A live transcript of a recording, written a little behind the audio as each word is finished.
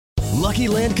Lucky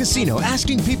Land Casino,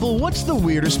 asking people, what's the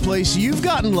weirdest place you've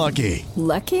gotten lucky?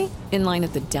 Lucky? In line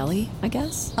at the deli, I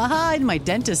guess? Aha, in my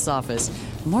dentist's office.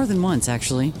 More than once,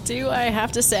 actually. Do I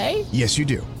have to say? Yes, you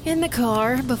do. In the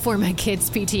car before my kids'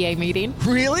 PTA meeting.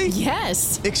 Really?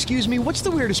 Yes. Excuse me, what's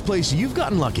the weirdest place you've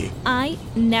gotten lucky? I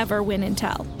never win and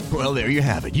tell. Well, there you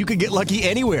have it. You can get lucky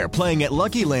anywhere, playing at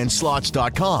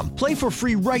LuckyLandSlots.com. Play for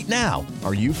free right now.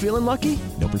 Are you feeling lucky?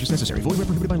 No purchase necessary. Void where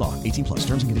prohibited by law. 18 plus.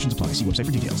 Terms and conditions apply. See website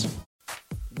for details.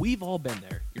 We've all been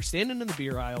there. You're standing in the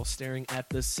beer aisle staring at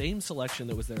the same selection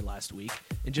that was there last week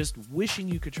and just wishing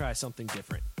you could try something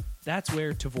different. That's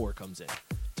where Tavour comes in.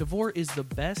 Tavour is the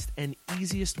best and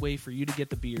easiest way for you to get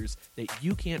the beers that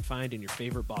you can't find in your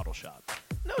favorite bottle shop.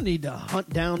 No need to hunt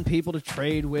down people to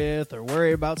trade with or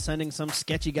worry about sending some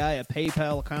sketchy guy a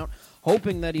PayPal account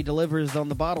hoping that he delivers on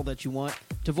the bottle that you want.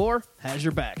 Tavour has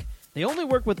your back. They only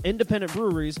work with independent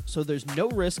breweries, so there's no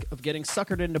risk of getting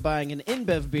suckered into buying an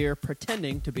InBev beer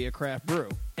pretending to be a craft brew.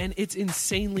 And it's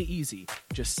insanely easy.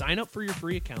 Just sign up for your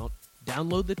free account,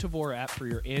 download the Tavour app for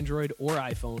your Android or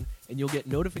iPhone, and you'll get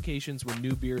notifications when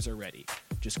new beers are ready.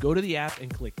 Just go to the app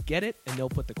and click Get It, and they'll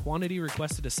put the quantity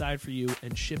requested aside for you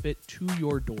and ship it to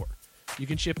your door. You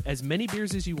can ship as many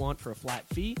beers as you want for a flat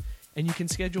fee, and you can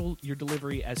schedule your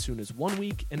delivery as soon as 1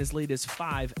 week and as late as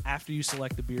 5 after you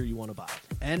select the beer you want to buy.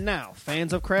 And now,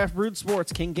 fans of craft brewed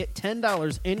sports can get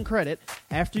 $10 in credit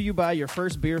after you buy your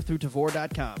first beer through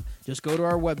Tavour.com. Just go to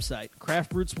our website,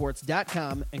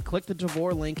 craftbrewedsports.com, and click the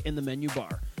Tavour link in the menu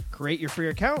bar. Create your free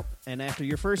account, and after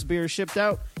your first beer is shipped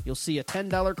out, you'll see a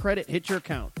 $10 credit hit your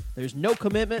account. There's no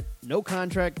commitment, no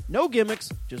contract, no gimmicks,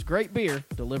 just great beer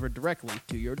delivered directly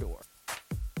to your door.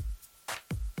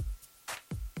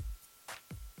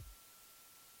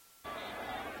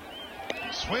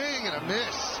 Swing and a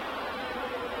miss.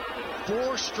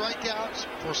 4 strikeouts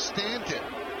for Stanton.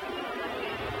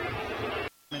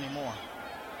 Anymore.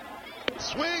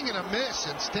 Swing and a miss,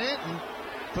 and Stanton,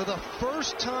 for the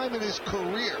first time in his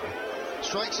career,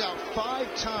 strikes out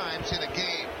 5 times in a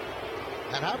game.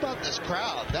 And how about this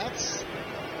crowd? That's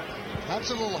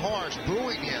a little harsh,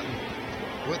 booing him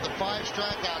with the 5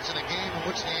 strikeouts in a game in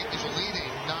which the Yankees are leading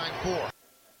 9-4.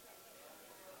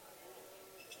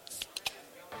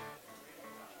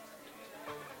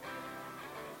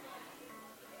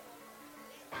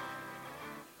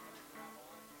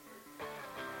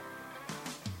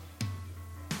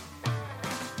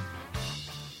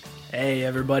 Hey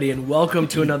everybody, and welcome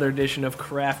to another edition of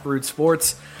Craft Brewed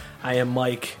Sports. I am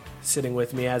Mike. Sitting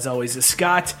with me, as always, is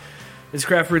Scott. This is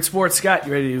Craft Brewed Sports. Scott,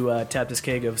 you ready to tap this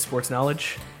keg of sports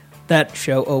knowledge? That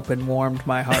show warmed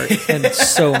my heart in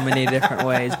so many different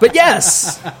ways. But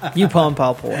yes, you pump,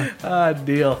 I'll pour.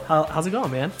 Deal. How's it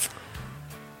going, man?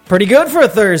 Pretty good for a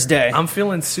Thursday. I'm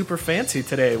feeling super fancy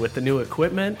today with the new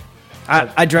equipment.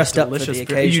 I dressed up for the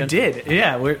occasion. You did,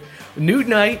 yeah. We're new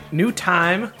night, new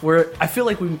time. I feel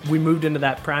like we moved into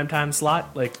that primetime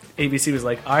slot. Like ABC was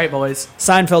like, "All right, boys."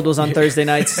 Seinfeld was on Thursday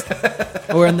nights.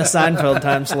 We're in the Seinfeld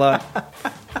time slot,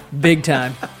 big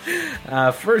time.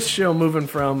 First show moving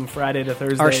from Friday to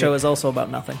Thursday. Our show is also about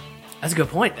nothing. That's a good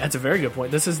point. That's a very good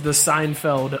point. This is the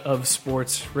Seinfeld of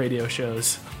sports radio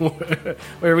shows,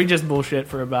 where we just bullshit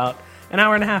for about an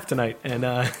hour and a half tonight, and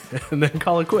then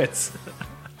call it quits.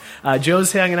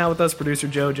 Joe's hanging out with us, producer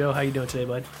Joe. Joe, how you doing today,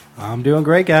 bud? I'm doing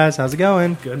great, guys. How's it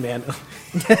going? Good, man.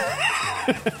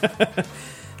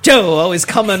 Joe always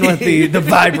coming with the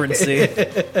vibrancy.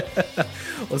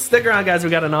 Well, stick around, guys. We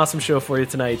got an awesome show for you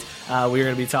tonight. We're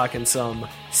going to be talking some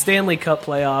Stanley Cup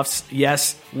playoffs.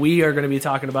 Yes, we are going to be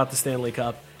talking about the Stanley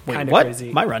Cup. Wait, what?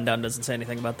 Crazy. My rundown doesn't say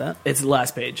anything about that. It's the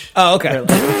last page. Oh, okay.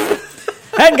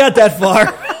 Hadn't got that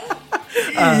far.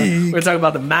 We're going to talk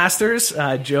about the Masters.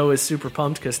 Joe is super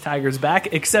pumped because Tiger's back,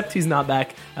 except he's not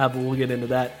back, but we'll get into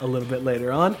that a little bit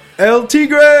later on. El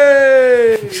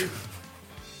Tigre!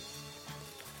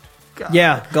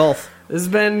 Yeah, golf. This has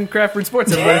been Craft Brewed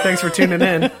Sports, everybody. Thanks for tuning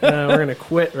in. We're going to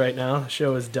quit right now. The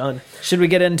show is done. Should we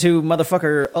get into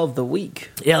Motherfucker of the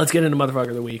Week? Yeah, let's get into Motherfucker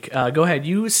of the Week. Go ahead.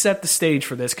 You set the stage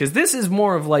for this, because this is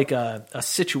more of like a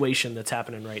situation that's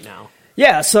happening right now.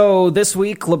 Yeah, so this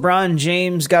week, LeBron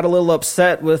James got a little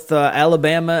upset with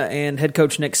Alabama and head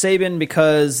coach Nick Saban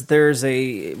because there's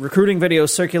a recruiting video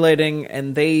circulating,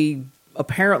 and they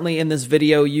apparently in this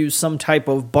video use some type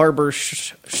of barber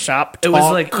shop talk. It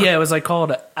was like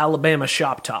called Alabama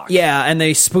shop talk. Yeah, and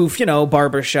they spoof,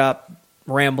 barbershop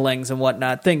ramblings and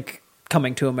whatnot. Think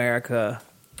Coming to America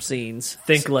scenes.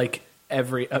 Think like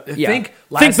every... Think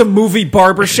the movie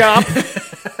Barbershop.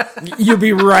 You'll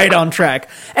be right on track.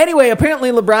 Anyway, apparently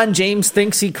LeBron James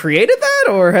thinks he created that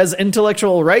or has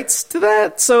intellectual rights to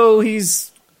that, so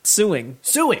he's suing.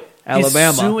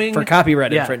 Alabama for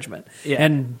copyright Yeah. infringement. Yeah.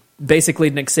 And basically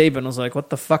Nick Saban was like, what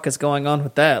the fuck is going on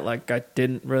with that? Like, I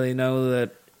didn't really know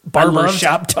that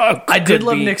barbershop talk I did could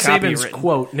love be Nick Saban's copywritten.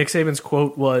 quote. Nick Saban's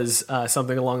quote was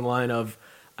something along the line of,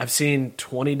 I've seen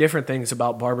 20 different things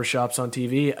about barbershops on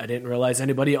TV. I didn't realize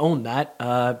anybody owned that.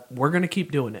 We're going to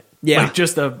keep doing it. Yeah. Like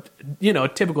just a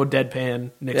typical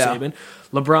deadpan Nick Yeah. Saban.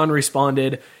 LeBron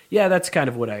responded, yeah, that's kind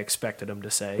of what I expected him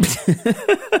to say.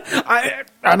 I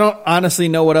don't honestly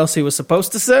know what else he was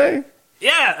supposed to say.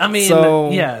 Yeah, I mean,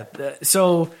 So-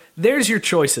 So there's your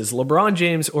choices, LeBron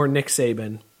James or Nick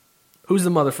Saban. Who's the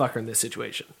motherfucker in this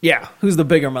situation? Yeah, who's the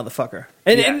bigger motherfucker?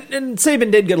 And Yeah. and Saban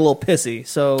did get a little pissy,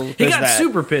 so He there's got that.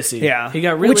 super pissy. Yeah, He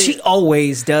got really... which he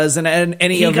always does, and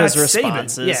any He of got his Saban.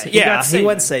 responses. Yeah, he got he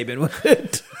went Saban. Saban with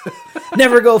it.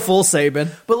 Never go full Saban.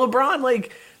 But LeBron,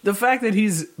 like, the fact that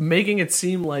he's making it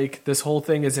seem like this whole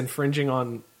thing is infringing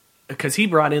on... Because he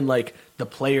brought in, like, the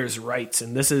players' rights,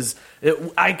 and this is...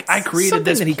 I created Something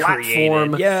this that he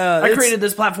platform. created. Yeah, I it's- created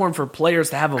this platform for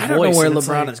players to have a I voice. don't know where and it's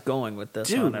LeBron like, is going with this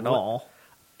dude, one at all.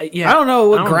 Yeah, I don't know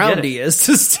what get ground it. he is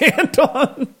to stand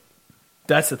on.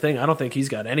 That's the thing. I don't think he's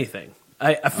got anything.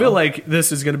 I feel like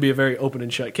this is going to be a very open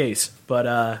and shut case. But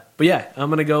yeah, I'm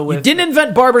going to go with... Didn't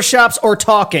invent barbershops or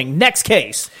talking. Next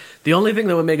case. The only thing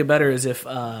that would make it better is if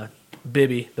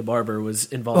Bibby, the barber, was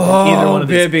involved in either one of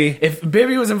these. Bibby. If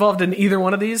Bibby was involved in either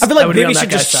one of these, I feel like would be Bibby on that should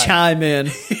guy's just side. chime in.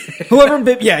 Whoever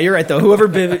Bibby, yeah, you're right though.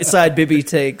 Whoever side Bibby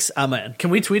takes, I'm in.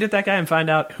 Can we tweet at that guy and find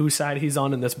out whose side he's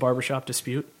on in this barbershop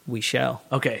dispute? We shall.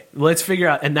 Okay, let's figure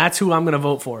out, and that's who I'm going to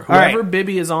vote for. All right. Whoever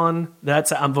Bibby is on,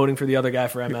 I'm voting for the other guy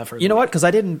for MF. You know what? Because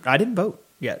I didn't vote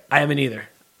yet. I haven't either.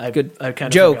 Good. I kind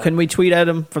of Joe, forgot. can we tweet at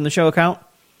him from the show account?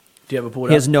 Do you have a pull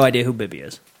He has no idea who Bibby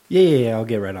is. Yeah, I'll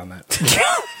get right on that.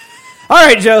 All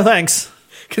right, Joe. Thanks.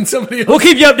 Can somebody else, We'll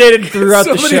keep you updated throughout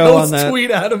the somebody show else on that.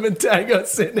 tweet at him and tag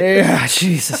us in it? Yeah,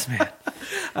 Jesus, man.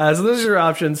 So those are your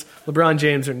options: LeBron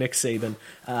James or Nick Saban.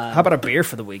 How about a beer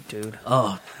for the week, dude?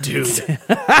 Oh, dude.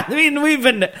 I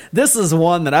mean, this is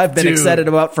one that I've been Dude. excited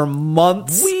about for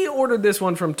months. We ordered this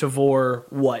one from Tavor,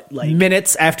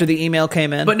 Minutes after the email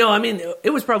came in. But no, I mean, it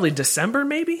was probably December,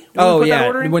 maybe? when we Oh put that yeah,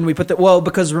 order in? when we put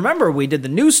because remember we did the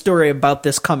news story about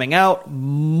this coming out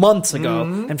months ago.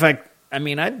 Mm-hmm. In fact, I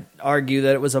mean I'd argue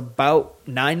that it was about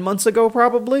 9 months ago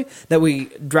probably that we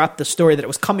dropped the story that it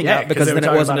was coming Yeah, out because 'cause they were then it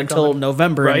talking wasn't about it until coming.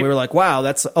 November Right. and we were like, wow,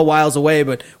 that's a whiles away,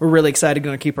 but we're really excited,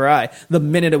 going to keep our eye. The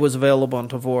minute it was available on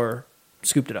Tavor,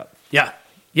 scooped it up. Yeah,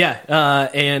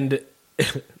 and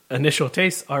initial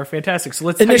tastes are fantastic. So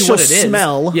let's tell you Initial what it is.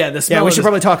 smell. Yeah, the smell. Yeah, we of should this-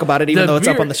 probably talk about it, even The though it's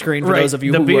up beer- on the screen for right, those of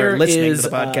you the who beer are listening is, to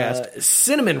the podcast.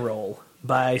 Cinnamon Roll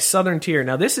by Southern Tier.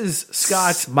 Now, this is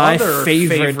Scott's My other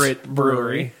favorite brewery.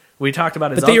 brewery. We talked about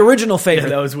his But the original Yeah, favorite.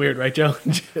 that was weird, right, Joe?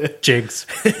 Jigs.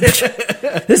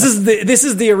 This is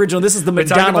the original. This is the We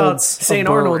talked about McDonald's of St.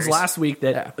 Arnold's breweries. last week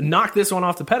that knocked this one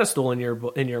off the pedestal in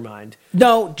your mind.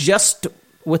 No, just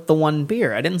with the one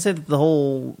beer. I didn't say that the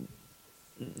whole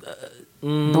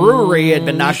brewery had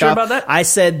been knocked sure off. about that? I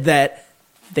said that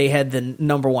they had the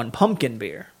number one pumpkin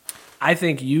beer. I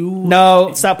think you...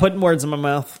 No, stop putting words in my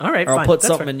mouth. All right, or I'll fine. put That's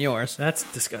something fair. in yours. That's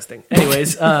disgusting.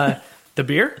 Anyways, the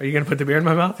beer? Are you going to put the beer in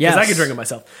my mouth? Because Yes. I can drink it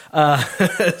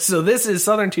myself. So this is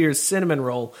Southern Tier's Cinnamon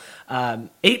Roll,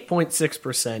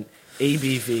 8.6%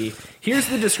 ABV. Here's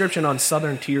the description on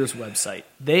Southern Tier's website.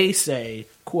 They say,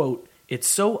 quote, "It's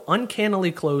so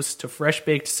uncannily close to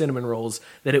fresh-baked cinnamon rolls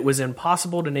that it was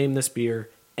impossible to name this beer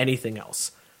anything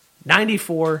else."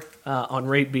 94 on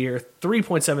Rate Beer,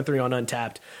 3.73 on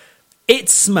Untapped. It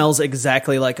smells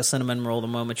exactly like a cinnamon roll the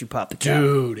moment you pop the cap.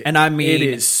 Dude, and I mean it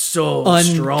is so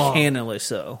strong. uncannily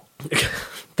so.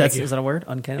 Is that a word?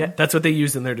 Uncannily? Yeah, that's what they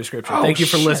used in their description. Oh, Thank you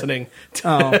for shit. listening to,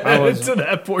 Oh, I was to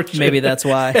that portion. maybe that's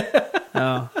why.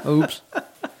 Oh, oops.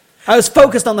 I was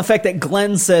focused on the fact that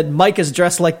Glenn said Mike is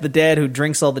dressed like the dad who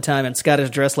drinks all the time, and Scott is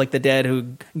dressed like the dad who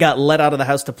got let out of the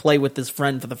house to play with his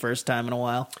friend for the first time in a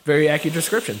while. Very accurate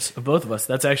descriptions of both of us.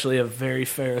 That's actually a very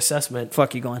fair assessment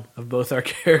Fuck you, Glenn. of both our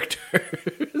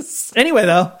characters. Anyway,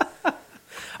 though, All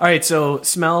right, so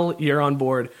smell, you're on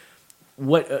board.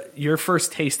 What your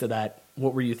first taste of that?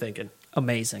 What were you thinking?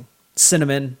 amazing.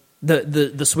 Cinnamon,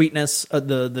 the sweetness,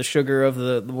 the sugar of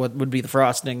the what would be the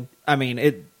frosting. I mean,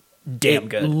 it damn It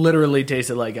good. literally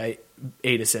tasted like I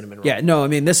ate a cinnamon roll. Yeah, no, I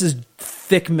mean this is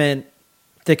thick mint's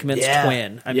Yeah.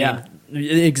 twin. I Yeah.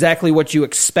 mean, exactly what you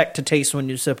expect to taste when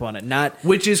you sip on it. Not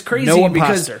Which is crazy no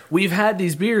because imposter. we've had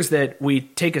these beers that we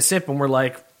take a sip and we're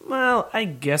like, well, I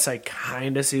guess I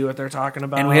kind of see what they're talking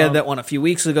about. And we had that one a few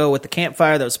weeks ago with the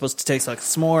campfire that was supposed to taste like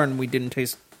s'more, and we didn't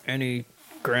taste any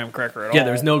graham cracker at all. Yeah,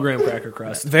 there's no graham cracker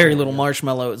crust. Very little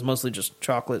marshmallow. It's mostly just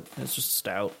chocolate. It's just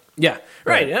stout. Yeah,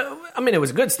 right. I mean, it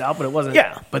was a good stout, but it wasn't.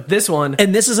 Yeah. But this one,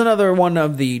 And this is another one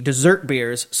of the dessert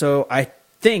beers. So I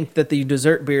think that the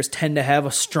dessert beers tend to have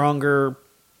a stronger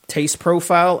taste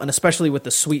profile, and especially with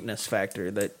the sweetness factor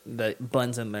that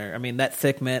blends in there. I mean, that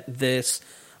thick mint, this.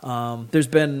 There's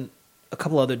been a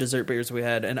couple other dessert beers we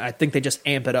had, and I think they just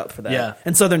amp it up for that. Yeah.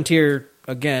 And Southern Tier,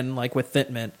 again, like with Thin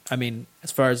Mint, I mean,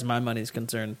 as far as my money's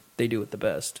concerned, they do it the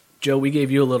best. Joe, we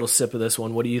gave you a little sip of this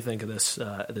one. What do you think of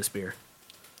this beer?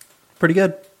 Pretty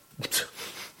good.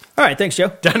 All right, thanks,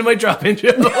 Joe. Dynamite drop in,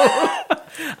 Joe.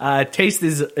 Taste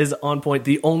is on point.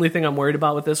 The only thing I'm worried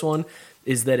about with this one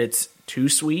is that it's too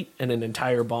sweet, and an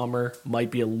entire bomber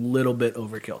might be a little bit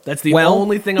overkill. That's the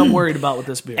only thing I'm worried about with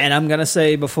this beer. And I'm going to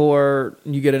say before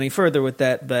you get any further with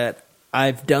that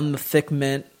I've done the thick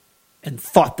mint and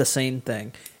thought the same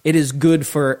thing. It is good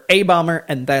for a bomber,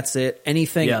 and that's it.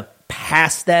 Anything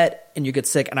past that, and you get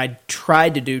sick. And I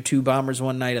tried to do 2 bombers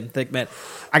one night in thick mint.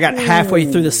 I got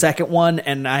halfway through the second one,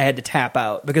 and I had to tap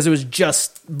out because it was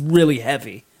just really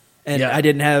heavy. And I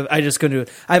just couldn't do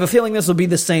it. I have a feeling this will be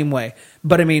the same way.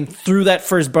 But I mean, through that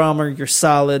first bomber, you're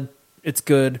solid. It's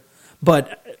good.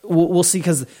 But we'll see,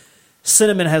 because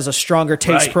cinnamon has a stronger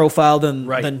taste profile than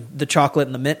the chocolate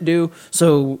and the mint do.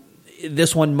 So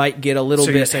this one might get a little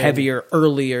bit heavier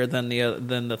earlier than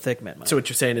the thick mint might. So what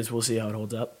you're saying is we'll see how it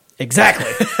holds up?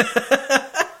 Exactly.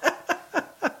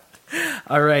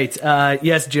 All right.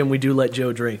 Yes, Jim, we do let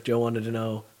Joe drink. Jim wanted to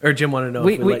know if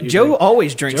we let you Joe drink.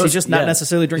 always drinks. He's just not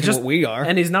necessarily drinking what we are.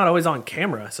 And he's not always on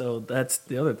camera, so that's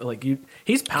the other...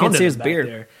 he's pounding Can't see his back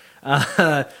beard.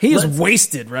 there. He is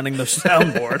wasted running the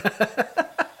soundboard.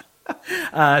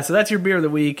 So that's your beer of the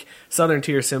week. Southern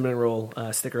Tier Cinnamon Roll.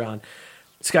 Stick around.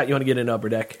 Scott, you want to get into Upper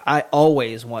Deck? I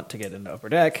always want to get into Upper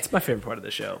Deck. It's my favorite part of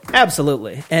the show.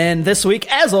 Absolutely. And this week,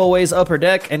 as always, Upper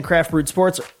Deck and Craft Brewed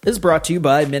Sports is brought to you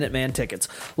by Minuteman Tickets.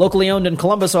 Locally owned in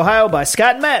Columbus, Ohio by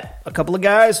Scott and Matt, a couple of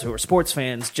guys who are sports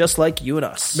fans just like you and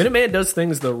us. Minuteman does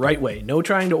things the right way. No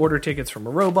trying to order tickets from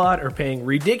a robot or paying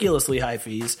ridiculously high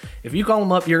fees. If you call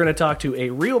them up, you're going to talk to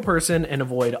a real person and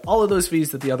avoid all of those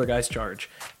fees that the other guys charge.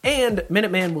 And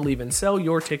Minuteman will even sell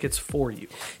your tickets for you.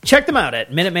 Check them out at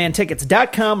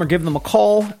MinutemanTickets.com or give them a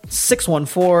call,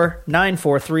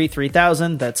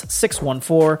 614-943-3000. That's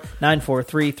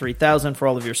 614-943-3000 for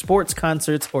all of your sports,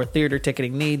 concerts, or theater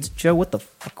ticketing needs. Joe, what the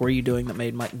fuck were you doing that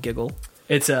made Mike giggle?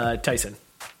 It's Tyson.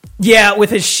 Yeah, with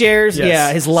his shares. Yes.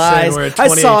 Yeah, his lies. I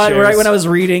saw it right when I was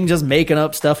reading, just making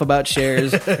up stuff about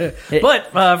shares. But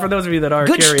for those of you that are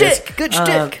good curious... Good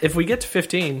shtick. If we get to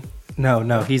 15...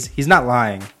 No, he's not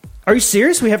lying. Are you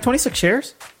serious? We have 26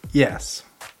 shares? Yes.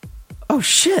 Oh,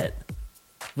 shit.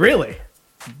 Really?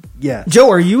 Yes. Joe,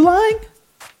 are you lying?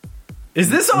 Is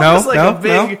this almost a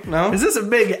big... No. Is this a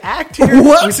big act here?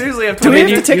 What? We seriously have to... Do we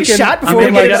have to take a shot before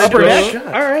we get into Upper Deck?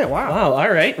 All right, wow.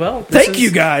 All right, well... Thank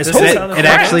you, guys. It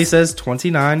actually says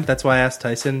 29. That's why I asked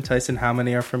Tyson. Tyson, how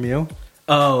many are from you?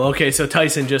 Oh, okay, so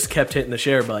Tyson just kept hitting the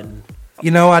share button. You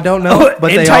know, I don't know,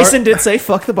 but and Tyson did say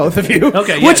 "fuck the both of you,"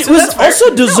 okay, yeah, which so was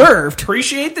also deserved. No,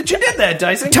 appreciate that you did that,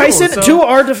 Tyson. Tyson, cool,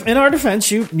 so. in our defense,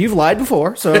 you've lied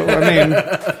before, so I mean,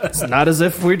 it's not as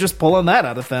if we're just pulling that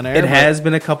out of thin air. It has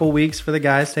been a couple weeks for the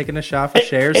guys taking a shot for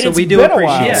shares, so it's we do been a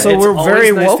appreciate while, it. so we're always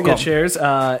very nice welcome. To get shares.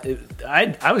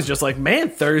 I was just like, man,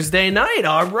 Thursday night.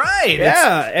 All right,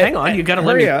 yeah. Hang on, you got to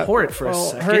let me pour it for a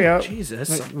second. Hurry up,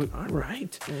 Jesus. All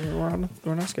right, we're on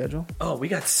our schedule. Oh, we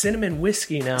got cinnamon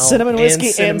whiskey now. Cinnamon whiskey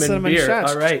and cinnamon beer.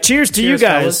 shots. All right, cheers to you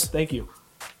guys. Fellas. Thank you.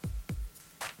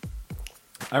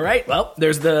 All right, well,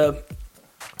 there's the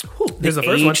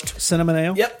first one. Cinnamon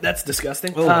ale. Yep, that's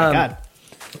disgusting. Oh my god.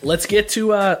 Let's get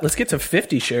to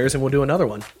 50 shares and we'll do another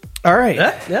one. All right.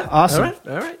 Yeah. Awesome.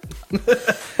 All right.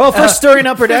 Well, first story in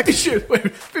Upper Deck.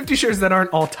 50 shares that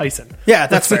aren't all Tyson. Yeah,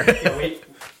 that's fair.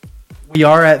 We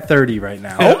are at 30 right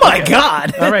now. Oh my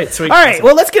god. All right, sweet. All right,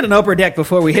 well, let's get an Upper Deck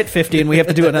before we hit 50 and we have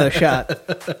to do another shot.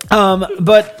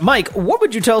 But Mike, what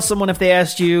would you tell someone if they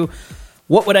asked you,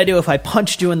 what would I do if I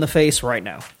punched you in the face right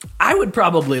now? I would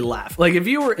probably laugh. Like if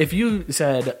you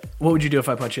said, what would you do if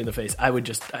I punched you in the face?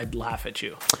 I'd laugh at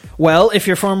you. Well, if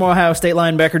you're former Ohio State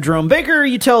linebacker Jerome Baker,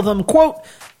 you tell them, quote,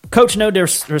 "Coach, no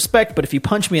disrespect, but if you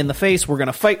punch me in the face, we're going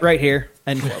to fight right here,"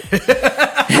 end quote.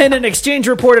 In an exchange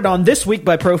reported on This Week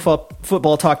by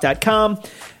ProFootballTalk.com,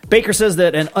 Baker says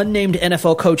that an unnamed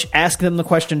NFL coach asked him the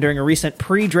question during a recent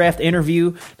pre-draft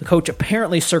interview. The coach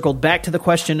apparently circled back to the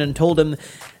question and told him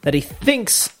that he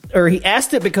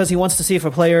asked it because he wants to see if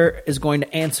a player is going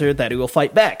to answer that he will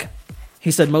fight back. He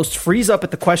said most freeze up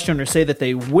at the question or say that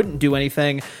they wouldn't do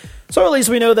anything. So at least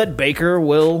we know that Baker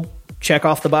will check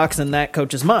off the box in that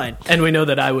coach's mind. And we know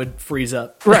that I would freeze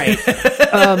up. Right.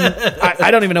 I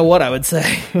don't even know what I would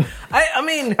say.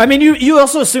 I mean, you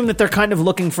also assume that they're kind of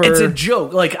looking for... It's a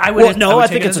joke. Like, I would... Well, no, I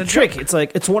think take it's it a as trick. joke. It's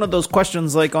like, it's one of those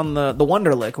questions like on the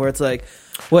Wonderlic where it's like,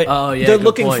 wait, Oh, yeah, they're good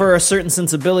looking point. for a certain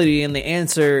sensibility, and the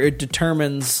answer, it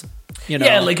determines... You know,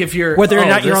 Yeah, like if you're whether or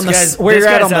not you're on the where you're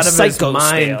at on the out of his psycho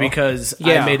mind scale. because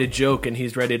Yeah. I made a joke and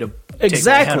he's ready to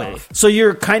Exactly. take my head off. So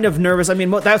you're kind of nervous. I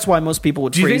mean, that's why most people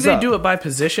would Do you think freeze they up. do it by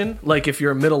position? Like if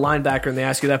you're a middle linebacker and they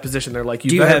ask you that position, they're like,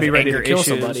 Do you better have be ready to anger kill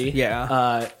issues? somebody.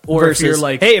 Yeah. Or Versus, if you're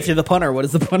like, hey, if you're the punter, what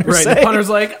does the punter right, say? the punter's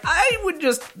like, I would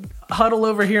just huddle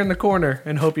over here in the corner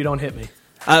and hope you don't hit me.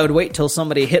 I would wait till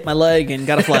somebody hit my leg and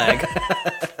got a flag.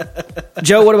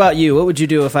 Joe, what about you? What would you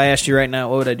do if I asked you right now?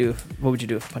 What would I do? What would you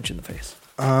do if I punched you in the face?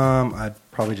 I'd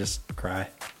probably just cry.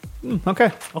 Okay.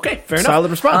 Okay, fair enough.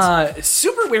 Solid response.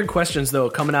 Super weird questions, though,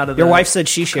 coming out of Your the wife said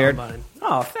she shared. combine.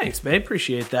 Oh, thanks, babe.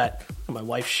 Appreciate that. My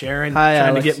wife Sharon Hi, trying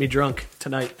Alex. to get me drunk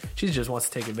tonight. She just wants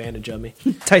to take advantage of me.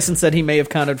 Tyson said he may have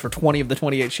counted for 20 of the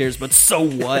 28 shares, but so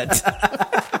what?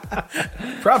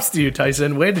 Props to you,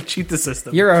 Tyson. Way to cheat the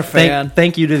system. You're a fan.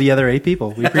 Thank you to the other 8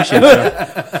 people. We appreciate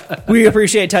it. We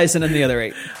appreciate Tyson and the other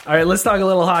 8. All right, let's talk a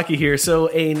little hockey here. So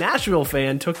a Nashville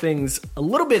fan took things a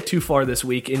little bit too far this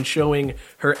week in showing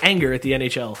her anger at the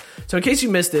NHL. So in case you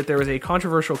missed it, there was a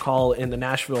controversial call in the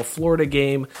Nashville-Florida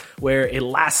game where a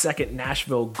last-second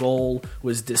Nashville goal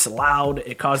was disallowed.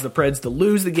 It caused the Preds to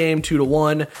lose the game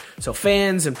 2-1. So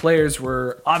fans and players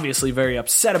were obviously very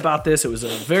upset about this. It was a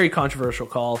very controversial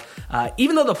call.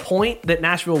 Even though the point that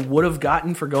Nashville would have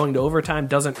gotten for going to overtime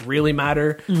doesn't really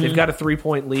matter. They've got a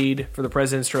 3-point lead for the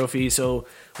President's Trophy. So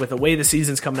with the way the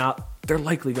season's coming out, they're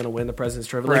likely going to win the President's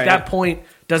Trophy. Like Right. that point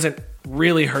doesn't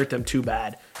really hurt them too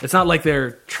bad. It's not like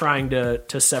they're trying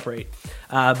to separate.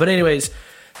 But anyways,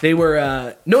 they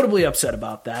were notably upset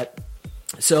about that.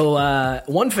 So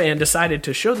one fan decided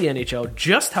to show the NHL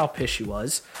just how pissed she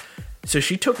was. So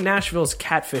she took Nashville's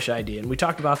catfish idea, and we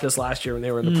talked about this last year when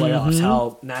they were in the playoffs,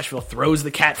 how Nashville throws the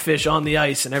catfish on the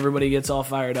ice and everybody gets all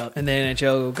fired up. And the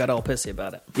NHL got all pissy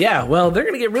about it. Yeah, well, they're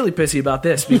going to get really pissy about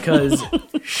this because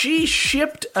she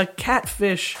shipped a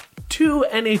catfish to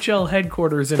NHL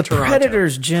headquarters in The Toronto.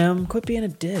 Predators, Jim. Quit being a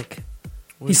dick.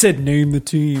 He said, name the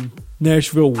team.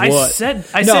 Nashville what? I said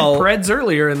Preds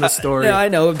earlier in the story. Yeah, I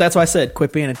know. That's why I said,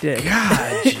 quit being a dick.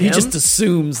 God, He Jim. just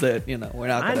assumes that, we're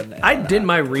not going to... I did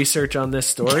my research on this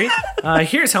story.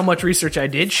 Here's how much research I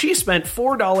did. She spent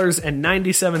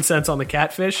 $4.97 on the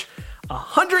catfish,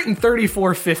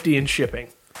 $134.50 in shipping.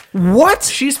 What?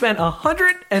 She spent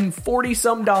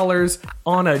 $140-some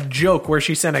on a joke where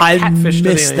she sent a I catfish to the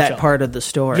missed NHL. that part of the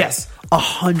story. Yes.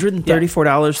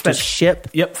 $134 to ship?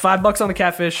 Yep, $5 on the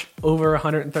catfish, over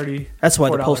 $130. That's why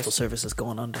the Postal Service is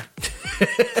going under.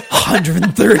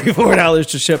 $134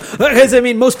 to ship. Because,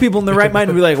 most people in their right mind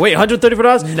would be like, wait,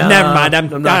 $134? No, Never mind.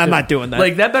 I'm not doing that.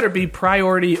 Like, that better be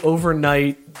priority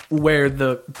overnight where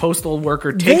the postal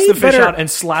worker takes They the fish better- out and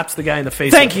slaps the guy in the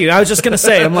face. Thank with it. you. I was just going to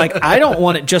say, I'm like, I don't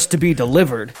want it just to be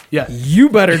delivered. Yeah. You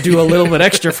better do a little bit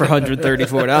extra for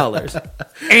 $134.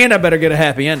 And I better get a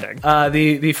happy ending.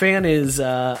 The fan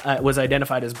was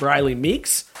identified as Briley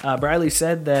Meeks. Briley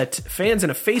said that fans in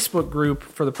a Facebook group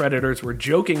for the Predators were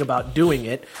joking about doing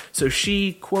it, so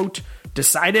she, quote,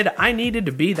 decided I needed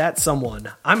to be that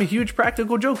someone. I'm a huge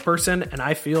practical joke person, and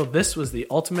I feel this was the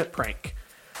ultimate prank.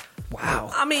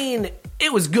 Wow.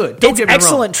 It was good. Don't It's get me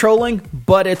excellent trolling,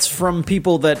 but it's from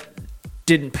people that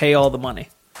didn't pay all the money.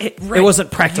 It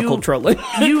wasn't practical trolling.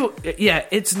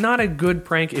 It's not a good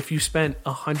prank if you spent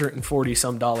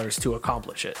 $140-some to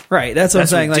accomplish it. Right, that's what I'm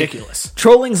saying. Ridiculous. Like,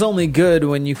 trolling's only good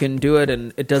when you can do it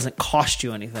and it doesn't cost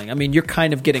you anything. You're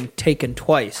kind of getting taken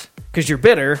twice because you're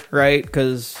bitter, right?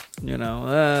 Because they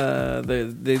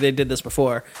did this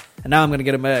before, and now I'm going to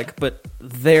get them back. But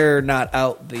they're not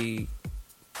out the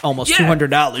almost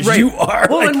 $200. Right. You are.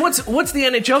 Well, Like, and what's the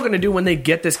NHL going to do when they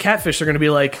get this catfish? They're going to be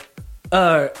like,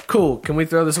 cool. Can we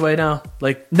throw this away now?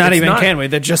 Like, not it's even can we?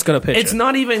 They're just going to pitch It's it.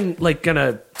 not even like going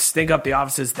to stink up the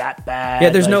offices that bad. Yeah,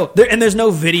 there's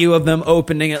no video of them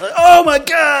opening it. Like, oh my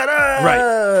god!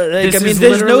 Right. Like, This is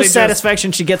there's no literally just-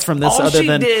 satisfaction she gets from this All other she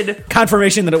than did-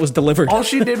 confirmation that it was delivered. All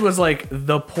she did was like,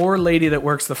 the poor lady that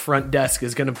works the front desk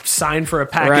is going to sign for a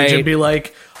package Right. and be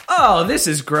like, oh, this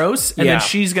is gross. And Yeah. then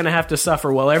she's going to have to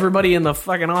suffer while everybody in the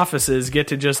fucking offices get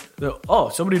to just, oh,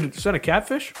 somebody sent a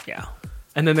catfish? Yeah.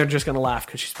 And then they're just going to laugh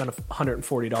because she spent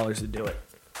 $140 to do it.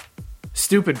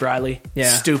 Stupid, Briley. Yeah.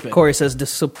 Stupid. Corey says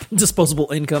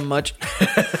disposable income much.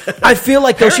 I feel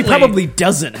like, though, she probably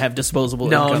doesn't have disposable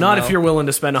income. No, not though. if you're willing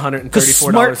to spend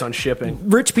 $134 on shipping.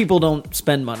 Rich people don't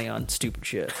spend money on stupid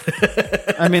shit.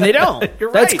 I mean, they don't.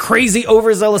 You're That's right. crazy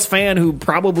overzealous fan who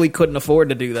probably couldn't afford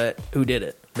to do that, who did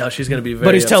it. No, she's going to be very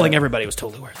But he's upset. telling everybody it was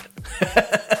totally worth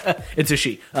it. It's a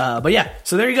she. But yeah,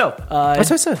 so there you go. That's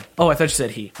what I said. Oh, I thought you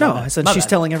said he. No, My bad. I said My she's bad.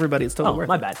 telling everybody it's totally Oh, worth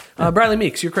my it. bad. Briley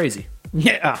Meeks, you're crazy.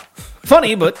 Yeah.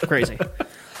 Funny, but crazy.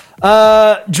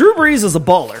 Drew Brees is a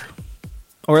baller.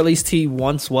 Or at least he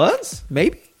once was,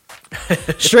 maybe?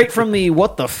 Straight from the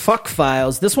What the Fuck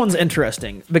files, this one's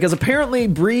interesting because apparently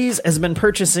Brees has been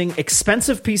purchasing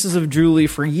expensive pieces of jewelry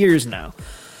for years now.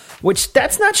 Which,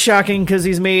 that's not shocking because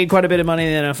he's made quite a bit of money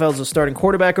in the NFL as a starting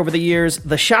quarterback over the years.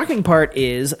 The shocking part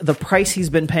is the price he's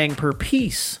been paying per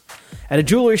piece. At a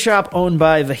jewelry shop owned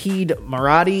by Vahid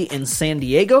Maradi in San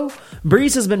Diego,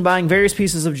 Brees has been buying various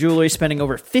pieces of jewelry, spending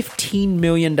over $15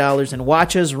 million in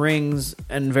watches, rings,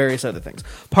 and various other things.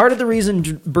 Part of the reason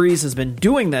Brees has been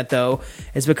doing that, though,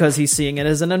 is because he's seeing it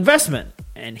as an investment.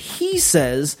 And he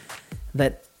says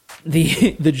that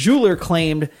the jeweler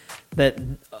claimed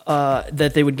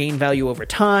that they would gain value over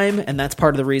time, and that's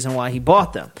part of the reason why he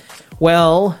bought them.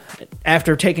 Well,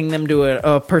 after taking them to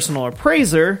a personal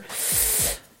appraiser,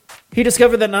 he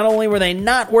discovered that not only were they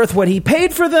not worth what he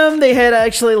paid for them, they had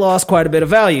actually lost quite a bit of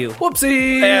value.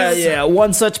 Whoopsies! Yeah.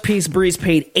 One such piece Brees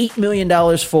paid $8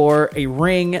 million for, a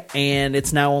ring, and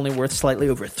it's now only worth slightly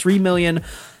over $3 million.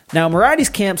 Now, Maradi's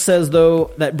camp says,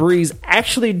 though, that Brees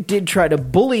actually did try to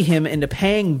bully him into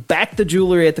paying back the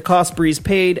jewelry at the cost Brees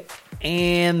paid,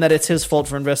 and that it's his fault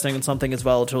for investing in something as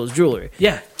volatile as jewelry.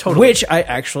 Yeah, totally. Which I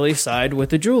actually side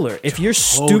with the jeweler. If you're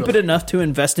stupid enough to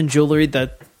invest in jewelry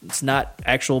that's not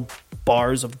actual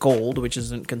bars of gold, which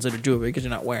isn't considered jewelry because you're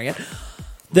not wearing it,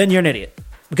 then you're an idiot.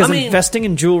 Because investing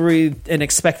in jewelry and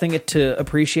expecting it to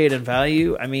appreciate in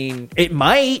value, I mean, it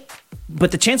might,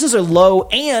 but the chances are low,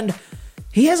 and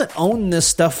he hasn't owned this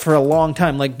stuff for a long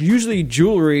time. Like, usually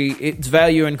jewelry, its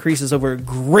value increases over a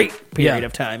great period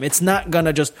of time. It's not going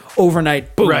to just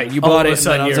overnight, boom, Right. you All bought of a it.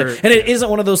 sudden And it isn't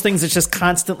one of those things that's just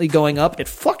constantly going up. It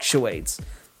fluctuates.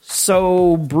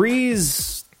 So,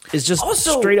 Brees is just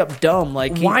Also, straight up dumb.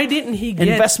 Like, why didn't he get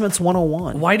Investments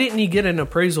 101. Why didn't he get an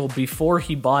appraisal before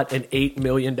he bought an $8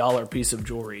 million piece of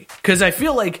jewelry? Because I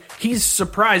feel like he's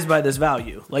surprised by this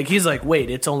value. Like, he's like, wait,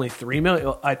 it's only $3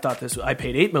 million. I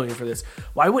paid $8 million for this.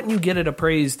 Why wouldn't you get it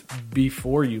appraised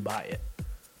before you buy it?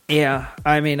 Yeah,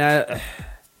 I mean, I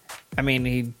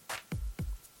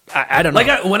don't know.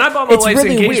 Like, when I bought my It's wife's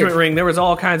really engagement weird. ring, there was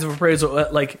all kinds of appraisal.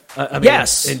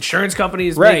 Yes. Insurance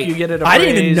companies Right. make you get it appraised. I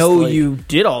didn't even know like- you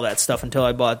did all that stuff until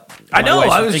I bought. I my know.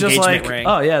 wife's I was just engagement like, ring.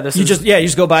 oh, yeah, this you is- just you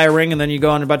just go buy a ring and then you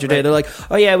go on about your day. They're like,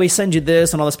 oh yeah, we send you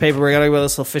this and all this paperwork. I gotta go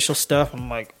this official stuff. I'm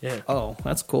like, Yeah. oh,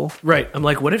 that's cool. Right. I'm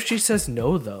like, what if she says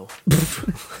no, though?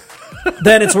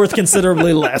 Then it's worth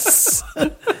considerably less.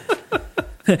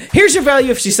 Here's your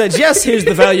value if she says yes. Here's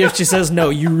the value if she says no.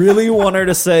 You really want her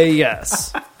to say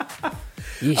yes.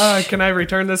 Can I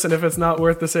return this? And if it's not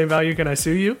worth the same value, can I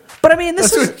sue you? But I mean,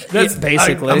 this is That's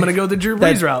basically. I'm going to go the Drew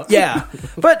Brees route. Yeah,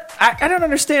 but I don't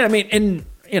understand. I mean, and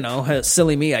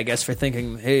silly me, I guess, for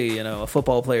thinking, hey, a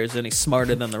football player is any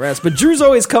smarter than the rest. But Drew's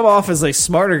always come off as a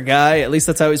smarter guy. At least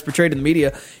that's how he's portrayed in the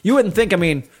media. You wouldn't think. I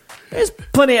mean, there's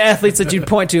plenty of athletes that you'd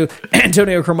point to,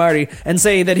 Antonio Cromartie, and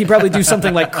say that he'd probably do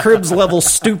something like Cribs level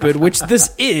stupid, which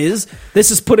this is. This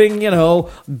is putting,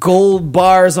 gold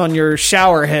bars on your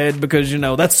shower head because,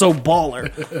 that's so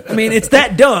baller. I mean, it's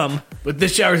that dumb. But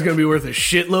this shower's going to be worth a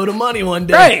shitload of money one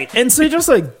day. Right. And so you're just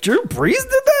like, Drew Brees did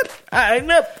that?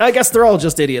 I guess they're all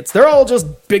just idiots. They're all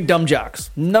just big dumb jocks.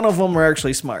 None of them are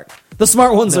actually smart. The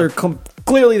smart ones are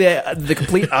clearly the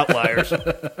complete outliers.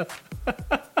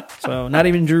 So not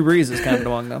even Drew Brees is counted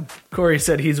among them. Corey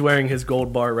said he's wearing his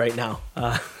gold bar right now.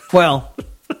 Well,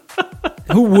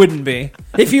 who wouldn't be?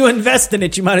 If you invest in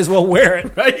it, you might as well wear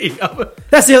it. Right.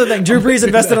 That's the other thing. Drew Brees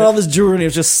invested in all this jewelry and he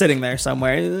was just sitting there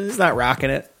somewhere. He's not rocking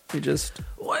it. He just...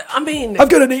 I mean... I've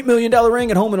got an $8 million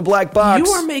ring at home in a black box.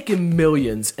 You are making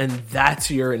millions, and that's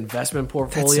your investment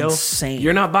portfolio? That's insane.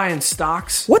 You're not buying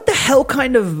stocks? What the hell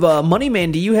kind of money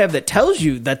man do you have that tells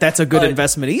you that that's a good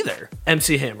investment either?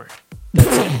 MC Hammer.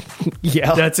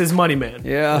 Yeah. That's his money man.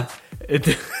 Yeah.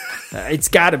 It's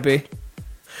got to be.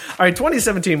 All right,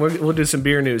 2017, we'll do some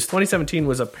beer news. 2017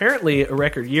 was apparently a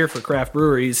record year for craft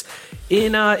breweries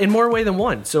in more way than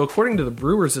one. So according to the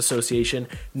Brewers Association,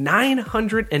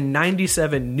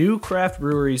 997 new craft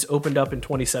breweries opened up in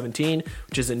 2017,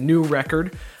 which is a new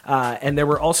record. And there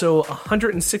were also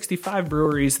 165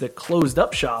 breweries that closed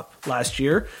up shop last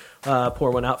year.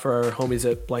 Pour one out for our homies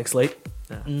at Blank Slate.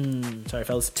 Sorry,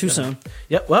 fellas. Too soon.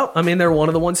 Yep. Well, I mean, they're one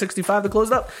of the 165 that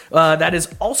closed up. That is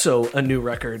also a new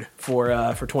record for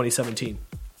 2017.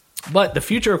 But the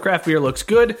future of craft beer looks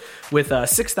good, with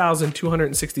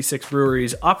 6,266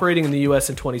 breweries operating in the U.S.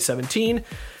 in 2017.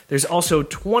 There's also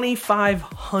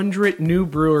 2,500 new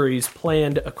breweries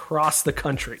planned across the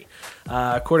country.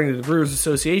 According to the Brewers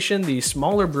Association, the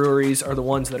smaller breweries are the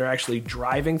ones that are actually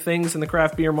driving things in the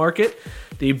craft beer market.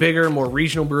 The bigger, more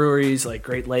regional breweries like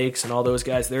Great Lakes and all those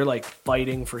guys, they're like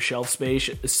fighting for shelf space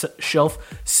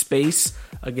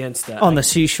against that. On the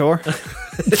seashore.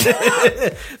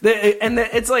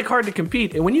 It's like hard to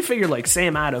compete. And when you figure like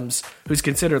Sam Adams, who's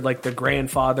considered like the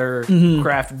grandfather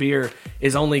craft beer,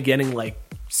 is only getting like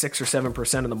 6 or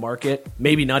 7% of the market,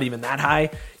 maybe not even that high.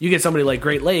 You get somebody like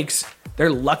Great Lakes, they're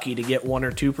lucky to get 1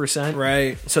 or 2%.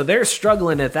 Right. So they're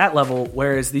struggling at that level,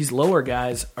 whereas these lower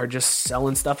guys are just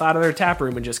selling stuff out of their tap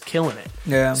room and just killing it.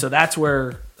 Yeah. So that's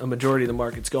where a majority of the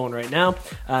market's going right now.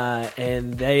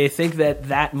 And they think that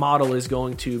that model is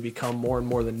going to become more and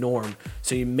more the norm.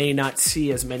 So you may not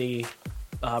see as many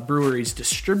breweries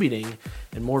distributing,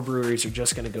 and more breweries are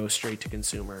just going to go straight to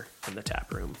consumer in the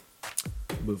tap room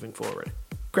moving forward.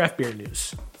 Craft beer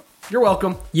news. You're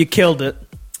welcome. You killed it.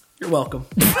 You're welcome.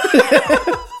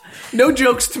 No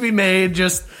jokes to be made.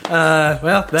 Just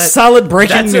solid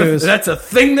breaking news. That's a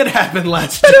thing that happened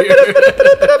last year.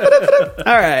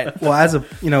 All right.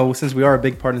 Well, since we are a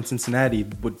big part in Cincinnati,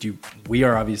 we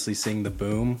are obviously seeing the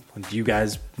boom. Do you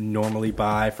guys normally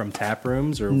buy from tap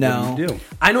rooms, or no? What do you do?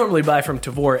 I normally buy from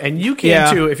Tavour, and you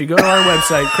can too. If you go to our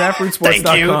website,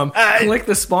 craftbrewsports.com, click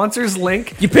the sponsors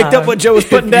link. You picked up what Joe was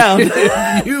putting down.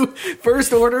 If you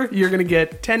first order, you're going to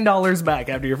get $10 back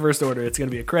after your first order. It's going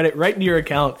to be a credit right into your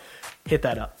account. Hit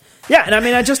that up. Yeah, and I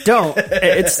mean, I just don't.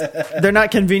 They're not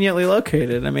conveniently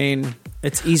located. I mean,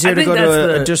 it's easier to go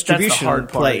to a distribution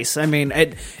place. I mean,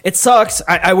 it sucks.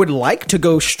 I would like to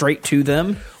go straight to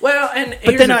them. Well,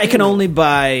 but then I can only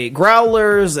buy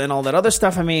growlers and all that other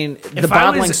stuff. I mean, the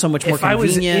bottling's so much more convenient. If I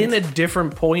was in a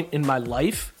different point in my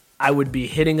life, I would be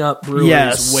hitting up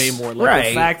breweries way more. Like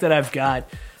the fact that I've got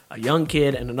a young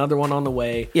kid and another one on the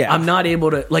way. Yeah. I'm not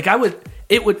able to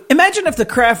imagine if the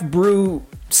craft brew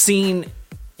scene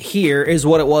here is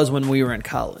what it was when we were in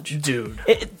college. Dude.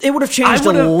 It would have changed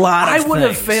a lot of things. I would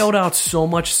have failed out so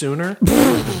much sooner.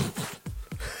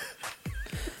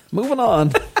 Moving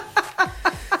on.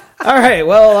 All right,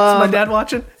 well... is my dad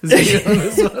watching? Is he on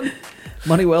this one?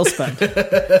 Money well spent.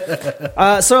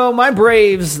 So my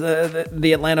Braves,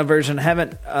 the Atlanta version,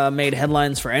 haven't made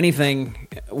headlines for anything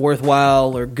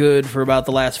worthwhile or good for about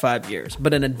the last 5 years.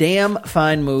 But in a damn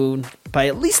fine mood by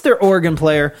at least their Oregon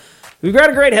player, we've got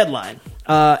a great headline.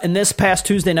 In this past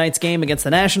Tuesday night's game against the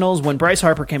Nationals, when Bryce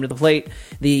Harper came to the plate,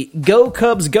 the Go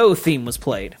Cubs Go theme was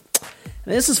played.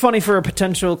 And this is funny for a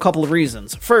potential couple of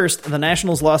reasons. First, the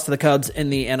Nationals lost to the Cubs in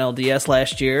the NLDS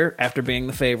last year after being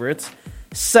the favorites.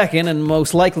 Second, and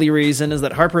most likely reason, is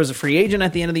that Harper is a free agent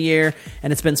at the end of the year,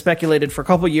 and it's been speculated for a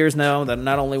couple of years now that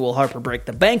not only will Harper break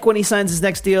the bank when he signs his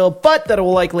next deal, but that it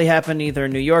will likely happen either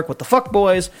in New York with the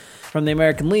Fuckboys from the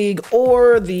American League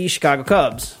or the Chicago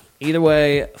Cubs. Either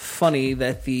way, funny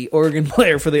that the Oregon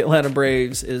player for the Atlanta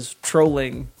Braves is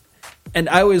trolling. And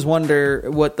I always wonder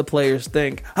what the players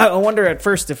think. I wonder at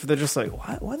first if they're just like,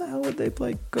 why the hell would they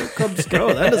play Go Cubs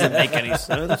Go? That doesn't make any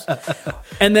sense.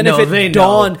 And then if it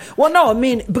dawned... Well, no, I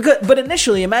mean, but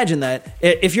initially, imagine that.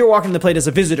 If you're walking the plate as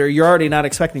a visitor, you're already not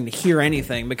expecting to hear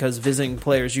anything because visiting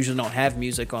players usually don't have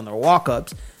music on their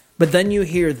walk-ups. But then you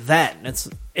hear that,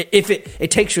 and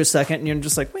it takes you a second, and you're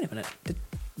just like, wait a minute,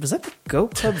 was that the Go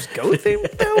Cubs Go thing?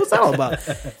 What the hell was that all about?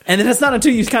 And then it's not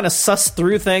until you kind of suss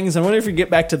through things. I wonder if you get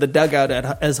back to the dugout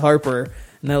as Harper,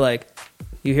 and they're like,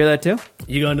 you hear that too?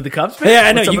 You going to the Cubs, man? Yeah,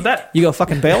 I know. What's up with that? You go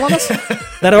fucking bail on us?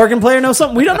 That Oregon player knows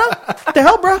something we don't know? What the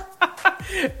hell, bro?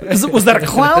 Was that a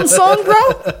clown song, bro?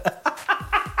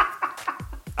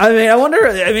 I wonder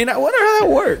how that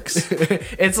works.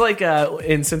 It's like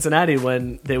in Cincinnati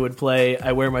when they would play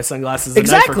 "I Wear My Sunglasses at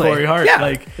Night" for Corey Hart. Yeah.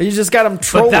 Like you just got him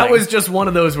trolling. But that was just one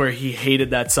of those where he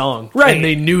hated that song, right? And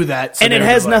they knew that, so and it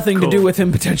has nothing to do with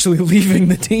him potentially leaving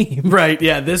the team, right?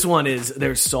 Yeah, this one is.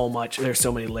 There's so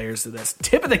many layers to this.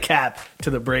 Tip of the cap to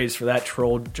the Braves for that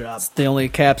troll job. It's the only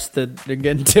caps that are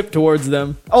getting tipped towards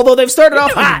them. Although they've started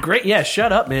off hot. Great. Yeah,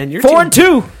 shut up, man. Your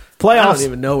 4-2. Playoffs. I don't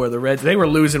even know where the Reds... They were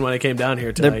losing when they came down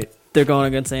here tonight. They're going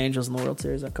against the Angels in the World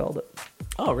Series. I called it.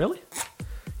 Oh, really?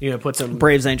 You gonna put some...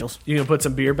 Braves, Angels. You gonna put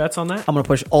some beer bets on that? I'm gonna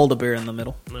push all the beer in the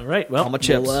middle. All right. Well, all my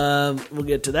chips. We'll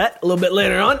get to that a little bit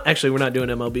later on. Actually, we're not doing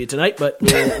MLB tonight, but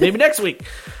maybe next week.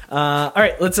 All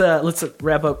right. Let's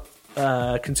wrap up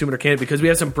Consumer Candidate because we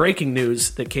have some breaking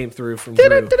news that came through from Drew.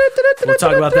 We'll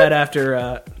talk about that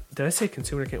after. Did I say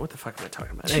Consumer Candidate? What the fuck am I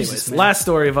talking about? Jesus, Anyways, last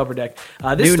story of Upper Deck.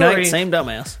 This New story, night, same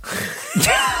dumbass.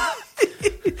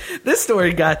 This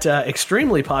story got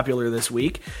extremely popular this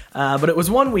week, but it was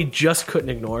one we just couldn't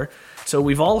ignore. So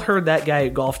we've all heard that guy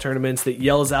at golf tournaments that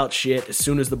yells out shit as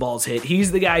soon as the ball's hit.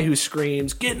 He's the guy who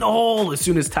screams, "Get in the hole!" as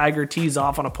soon as Tiger tees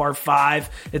off on a par 5.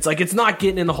 It's like, it's not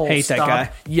getting in the hole. Hate Stop that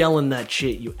guy. yelling that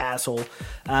shit, you asshole.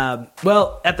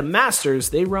 Well, at the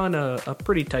Masters, they run a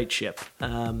pretty tight ship.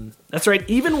 That's right,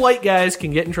 even white guys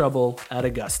can get in trouble at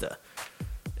Augusta.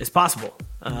 It's possible.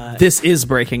 This is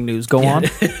breaking news. Go on.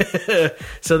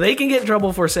 So they can get in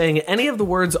trouble for saying any of the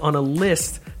words on a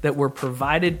list that were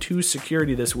provided to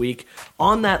security this week.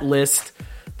 On that list,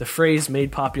 the phrase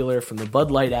made popular from the Bud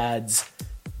Light ads,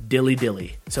 dilly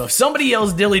dilly. So if somebody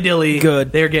yells dilly dilly,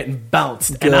 good, they're getting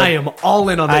bounced. Good. And I am all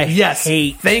in on that.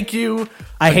 Thank you.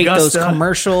 I hate those Augusta.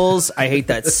 commercials. I hate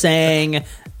that saying.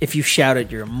 If you shout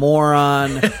it, you're a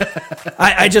moron.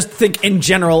 I just think in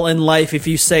general in life, if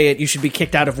you say it, you should be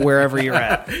kicked out of wherever you're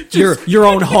at. Your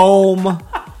own home,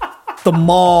 the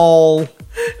mall,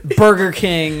 Burger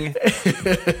King.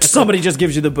 Somebody just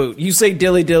gives you the boot. You say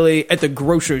dilly dilly at the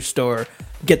grocery store,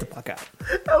 get the fuck out.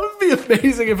 That would be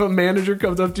amazing if a manager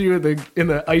comes up to you in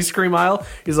the ice cream aisle.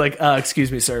 He's like,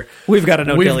 "Excuse me, sir. We've got a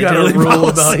no dilly dilly We've got a rule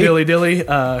policy. about dilly dilly.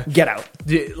 Get out."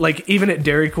 Like even at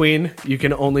Dairy Queen, you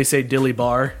can only say dilly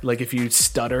bar. Like if you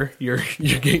stutter, you're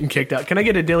getting kicked out. Can I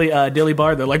get a dilly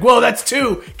bar? They're like, "Whoa, that's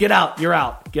 2. Get out. You're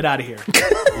out. Get out of here."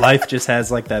 Life just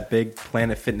has like that big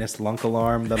Planet Fitness lunk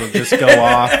alarm that'll just go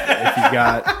off if you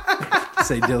got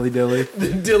say dilly dilly.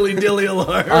 The dilly dilly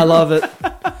alarm. I love it.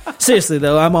 Seriously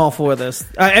though, I'm all for this.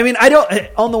 I mean, I don't.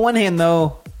 On the one hand,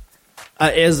 though,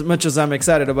 as much as I'm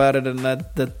excited about it, and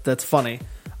that's funny,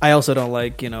 I also don't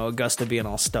like Augusta being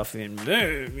all stuffy and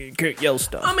you can't yell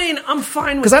stuff. I mean, I'm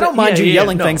fine with because I don't mind you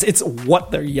yelling no. things. It's what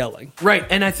they're yelling, right?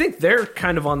 And I think they're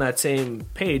kind of on that same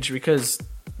page because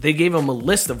they gave them a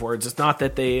list of words. It's not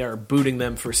that they are booting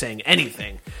them for saying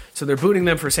anything. So they're booting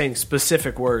them for saying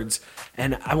specific words.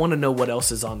 And I want to know what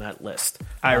else is on that list.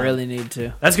 I really need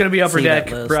to. That's going to be Upper see Deck,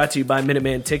 that list. brought to you by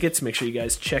Minuteman Tickets. Make sure you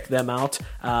guys check them out.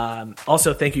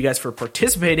 Also, thank you guys for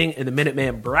participating in the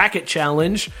Minuteman Bracket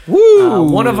Challenge. Woo!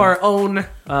 One of our own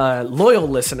loyal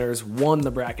listeners won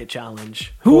the Bracket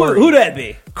Challenge. Who'd that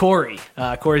be? Corey.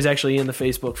 Corey's actually in the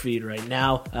Facebook feed right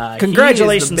now.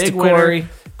 Congratulations he is the big to Corey. winner.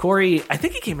 Corey, I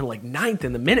think he came in like 9th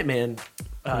in the Minuteman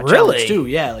really? challenge too.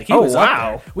 Yeah, like he Oh, was up wow.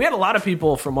 there. We had a lot of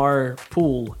people from our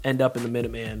pool end up in the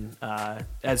Minuteman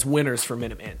as winners for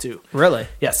Minuteman too. Really?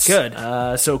 Yes. Good.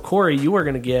 So Corey, you are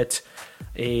going to get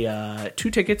a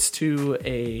 2 tickets to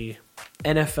a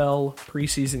NFL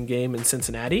preseason game in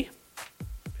Cincinnati.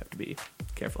 You have to be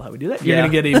careful how we do that. You're Yeah.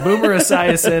 going to get a Boomer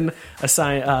Esiason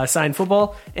signed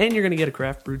football, and you're going to get a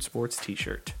Craft Brewed Sports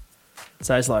T-shirt.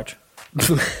 Size large.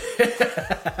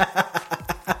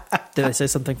 Did I say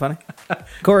something funny?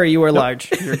 Corey, you were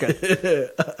large. You're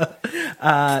good.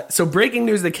 So breaking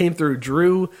news that came through,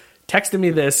 Drew texted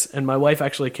me this, and my wife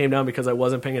actually came down because I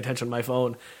wasn't paying attention to my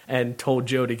phone and told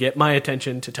Joe to get my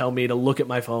attention to tell me to look at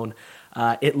my phone.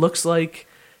 It looks like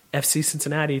FC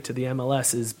Cincinnati to the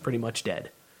MLS is pretty much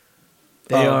dead.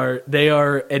 They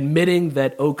are admitting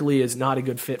that Oakley is not a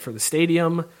good fit for the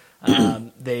stadium.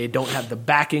 They don't have the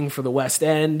backing for the West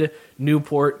End.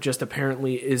 Newport just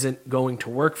apparently isn't going to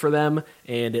work for them.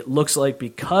 And it looks like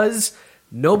because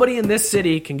nobody in this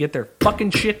city can get their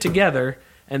fucking shit together,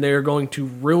 and they're going to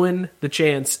ruin the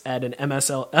chance at an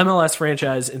MLS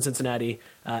franchise in Cincinnati,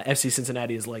 FC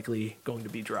Cincinnati is likely going to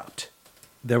be dropped.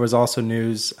 There was also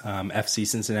news FC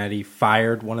Cincinnati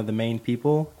fired one of the main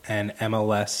people, and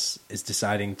MLS is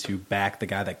deciding to back the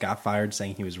guy that got fired,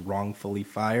 saying he was wrongfully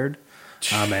fired.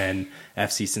 And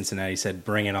FC Cincinnati said,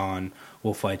 "Bring it on.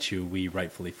 We'll fight you. We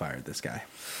rightfully fired this guy."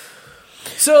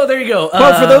 So there you go.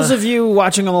 Well, for those of you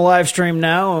watching on the live stream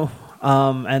now,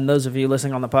 and those of you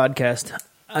listening on the podcast,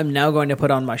 I'm now going to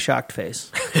put on my shocked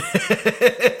face.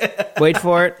 Wait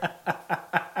for it.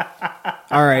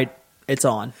 All right, it's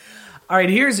on. All right,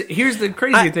 here's the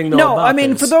crazy thing, though. No, about I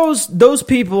mean, this. for those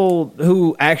people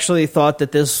who actually thought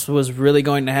that this was really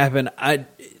going to happen,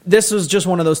 this was just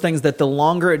one of those things that the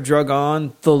longer it drug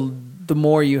on, the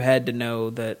more you had to know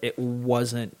that it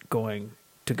wasn't going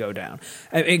to go down.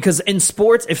 Because in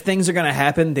sports, if things are going to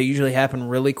happen, they usually happen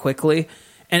really quickly.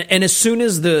 And as soon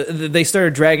as they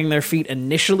started dragging their feet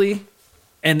initially,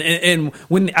 and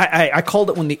when I called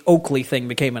it when the Oakley thing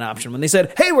became an option, when they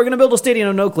said, "Hey, we're going to build a stadium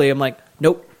in Oakley," I'm like,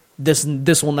 nope.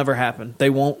 this will never happen. They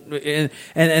won't.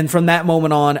 And from that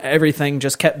moment on, everything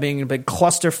just kept being a big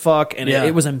clusterfuck, and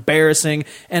it was embarrassing.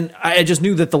 And I just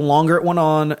knew that the longer it went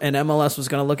on, and MLS was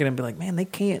going to look at it and be like, man, they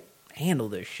can't handle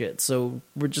this shit, so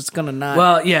we're just gonna not.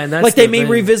 Well, yeah, and that's like they may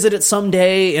revisit it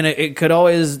someday, and it could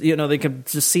always, they could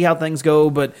just see how things go,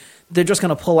 but they're just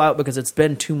gonna pull out because it's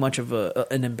been too much of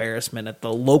an embarrassment at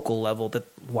the local level. That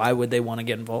why would they want to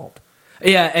get involved?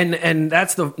 Yeah, and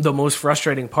that's the most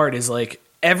frustrating part is like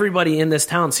everybody in this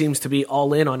town seems to be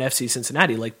all in on FC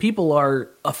Cincinnati. Like people are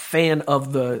a fan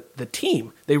of the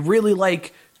team. They really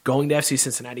like going to FC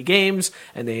Cincinnati games,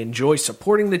 and they enjoy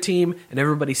supporting the team, and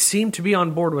everybody seemed to be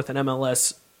on board with an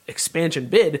MLS expansion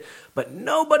bid, but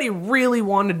nobody really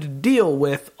wanted to deal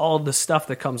with all the stuff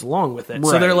that comes along with it. Right.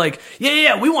 So they're like,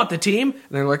 yeah, we want the team. And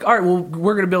they're like, all right, well,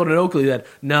 we're going to build in Oakley then.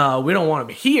 No, we don't want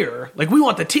them here. Like, we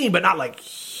want the team, but not like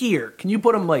here. Can you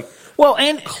put them like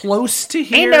and close to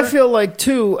here? And I feel like,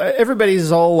 too,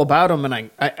 everybody's all about them,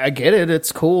 and I get it.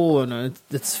 It's cool, and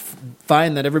it's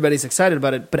fine that everybody's excited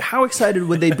about it. But how excited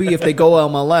would they be if they go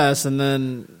MLS and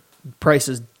then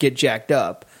prices get jacked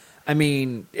up? I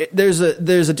mean, there's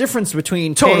a difference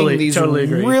between paying these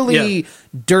really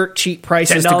dirt cheap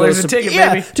prices $10 a ticket,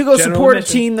 baby. To go support a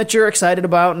team that you're excited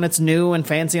about and it's new and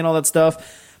fancy and all that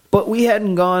stuff. But we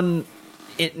hadn't gotten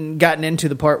into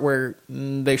the part where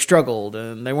they struggled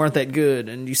and they weren't that good,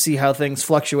 and you see how things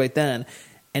fluctuate then.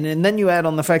 And then you add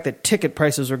on the fact that ticket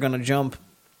prices are going to jump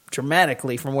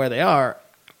dramatically from where they are.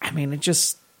 I mean, it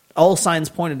just all signs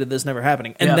pointed to this never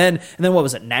happening. And then what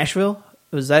was it? Nashville?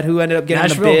 Was that who ended up getting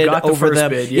Nashville the bid got the over first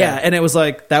them? bid, yeah, and it was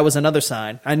like that was another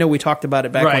sign. I know we talked about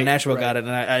it back when Nashville got it,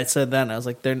 and I said then I was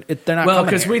like, they're not. Well,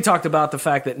 because we talked about the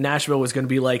fact that Nashville was going to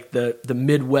be like the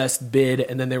Midwest bid,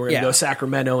 and then they were going to go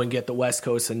Sacramento and get the West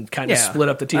Coast and kind of split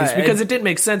up the teams because it didn't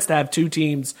make sense to have two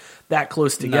teams that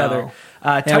close together.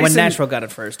 No. When Nashville got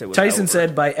it first, it was Tyson over.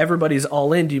 said, by everybody's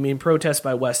all in, do you mean protests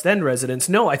by West End residents?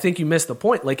 No, I think you missed the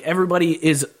point. Like, everybody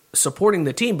is supporting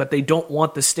the team, but they don't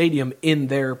want the stadium in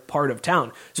their part of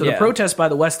town. So the protests by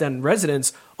the West End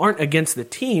residents aren't against the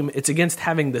team. It's against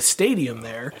having the stadium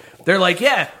there. They're like,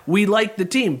 yeah, we like the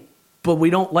team, but we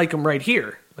don't like them right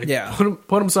here. Like,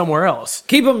 put them somewhere else.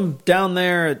 Keep them down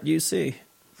there at UC.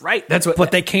 Right, that's what.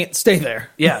 But they can't stay there.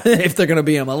 Yeah, if they're going to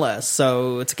be MLS,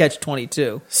 so it's a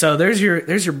catch-22. So there's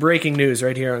your breaking news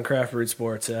right here on Craft Brewed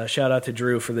Sports. Shout out to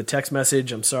Drew for the text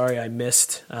message. I'm sorry I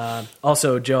missed.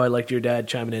 Also, Joe, I liked your dad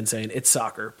chiming in saying it's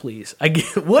soccer. Please, I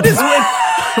get what is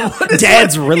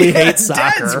dads really hate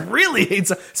soccer. Dads really hate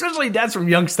soccer, especially dads from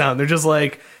Youngstown. They're just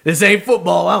like, this ain't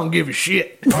football. I don't give a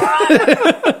shit.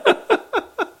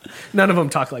 None of them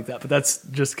talk like that, but that's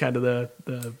just kind of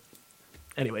the.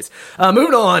 Anyways,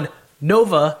 moving on.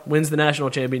 Nova wins the national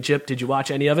championship. Did you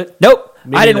watch any of it? Nope.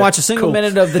 I didn't watch a single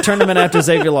minute of the tournament after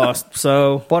Xavier lost,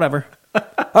 so whatever.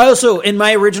 Also, in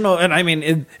my original, and I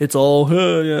mean, it's all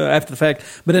after the fact,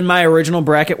 but in my original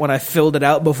bracket, when I filled it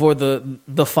out before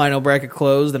the final bracket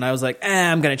closed, and I was like,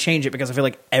 I'm going to change it because I feel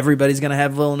like everybody's going to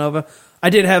have Villanova. I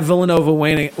did have Villanova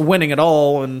winning it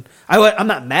all, and I'm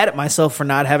not mad at myself for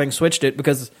not having switched it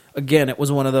because, again, it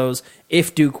was one of those,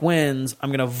 if Duke wins, I'm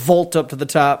going to vault up to the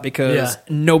top because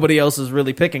nobody else is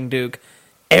really picking Duke.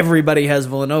 Everybody has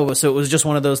Villanova, so it was just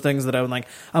one of those things that I was like,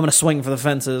 I'm going to swing for the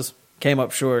fences. Came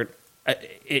up short.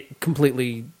 It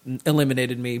completely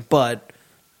eliminated me, but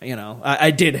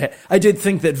I did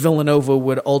think that Villanova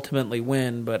would ultimately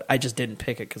win, but I just didn't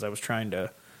pick it because I was trying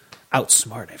to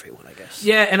outsmart everyone, I guess.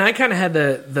 Yeah, and I kind of had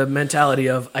the mentality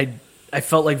of I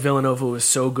felt like Villanova was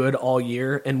so good all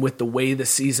year, and with the way the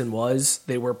season was,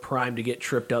 they were primed to get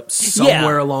tripped up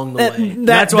somewhere along the way.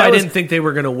 That's why I didn't think they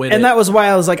were going to win. And that was why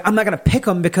I was like, I'm not going to pick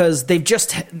them because they've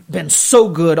just been so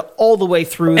good all the way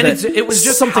through. And that it was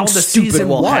just something how the stupid season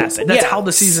will was. happen. That's how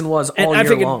the season was all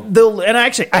year long. And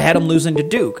I had them losing to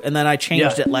Duke, and then I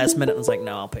changed it last minute and was like,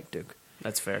 no, I'll pick Duke.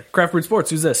 That's fair. Craft Brewed Sports,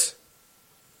 who's this?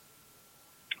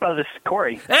 Oh, this is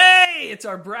Corey. Hey, it's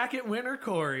our bracket winner,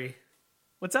 Corey.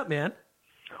 What's up, man?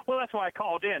 Well, that's why I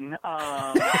called in.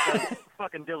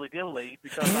 Fucking dilly-dilly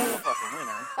because I'm a fucking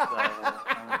winner.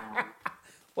 So,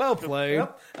 well played.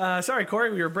 Sorry,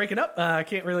 Corey, we were breaking up. I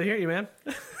can't really hear you, man.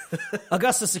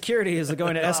 Augusta Security is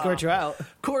going to escort you out.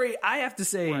 Corey, I have to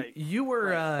say, you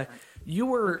were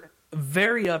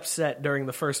very upset during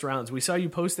the first rounds. We saw you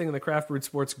posting in the Craft Brewed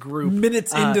Sports group.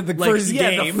 Minutes into the first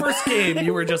game. Yeah, the first game,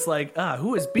 you were just like,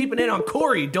 who is beeping in on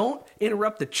Corey? Don't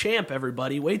interrupt the champ,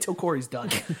 everybody. Wait till Corey's done.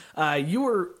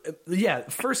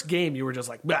 First game, you were just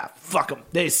like, fuck them.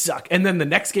 They suck. And then the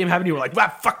next game happened, you were like,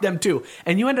 fuck them too.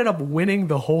 And you ended up winning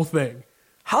the whole thing.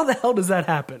 How the hell does that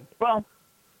happen? Well,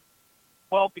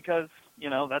 because,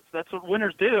 that's what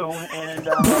winners do. And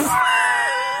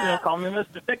call me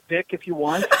Mr. Dick Dick if you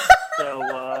want.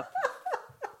 So,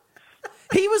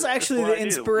 he was actually the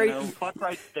inspiration. Fuck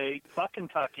Wright State, fuck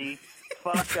Kentucky,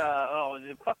 fuck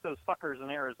those fuckers in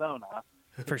Arizona.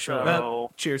 For sure.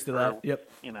 So, cheers to that. Yep.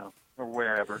 Or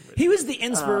wherever. He was the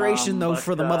inspiration, though,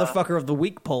 for the motherfucker of the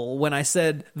week poll when I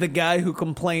said the guy who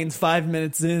complains 5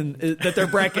 minutes in that their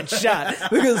bracket's shot.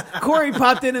 Because Corey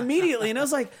popped in immediately, and I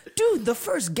was like, dude, the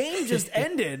first game just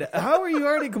ended. How are you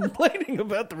already complaining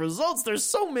about the results? There's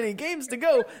so many games to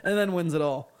go, and then wins it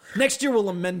all. Next year we'll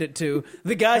amend it to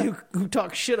the guy who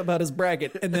talks shit about his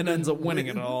bracket and then ends up winning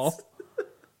it all.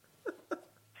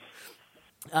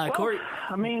 Corey,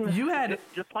 I mean, you had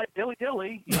just like Dilly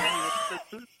Dilly. This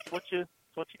is what you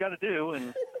got to do,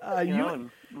 and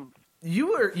you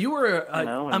were.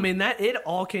 I mean, that it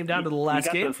all came down to the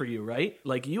last game for you, right?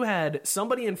 Like you had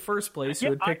somebody in first place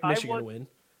who had picked Michigan to win.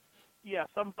 Yeah,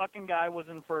 some fucking guy was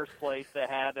in first place that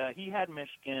had he had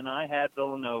Michigan, I had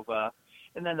Villanova,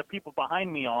 and then the people behind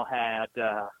me all had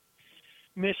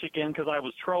Michigan because I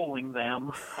was trolling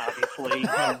them, obviously,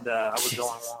 and I was going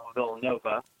along with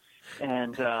Villanova.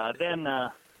 And then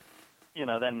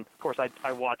of course,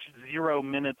 I watched 0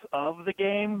 minutes of the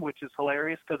game, which is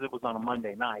hilarious because it was on a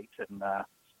Monday night. And,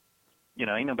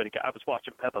 ain't nobody I was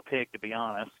watching Peppa Pig, to be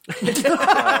honest. So,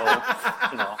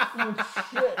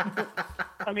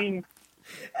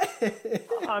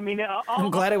 I'm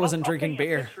glad I wasn't drinking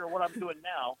beer. I'll picture what I'm doing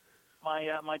now.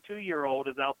 My 2-year-old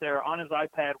is out there on his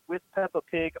iPad with Peppa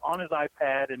Pig on his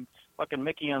iPad and fucking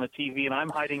Mickey on the TV, and I'm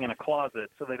hiding in a closet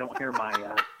so they don't hear my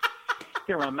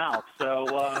mouth.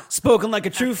 So spoken like a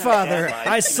true father.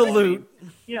 I salute.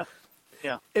 Yeah.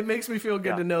 It makes me feel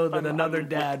good to know that another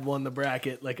dad won the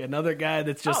bracket. Like another guy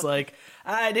that's just like,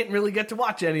 I didn't really get to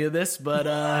watch any of this,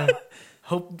 but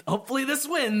hopefully this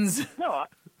wins. No,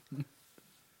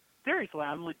 seriously,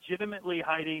 I'm legitimately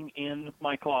hiding in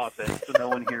my closet so no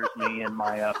one hears me in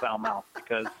my foul mouth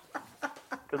because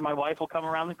my wife will come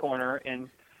around the corner and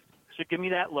she'll give me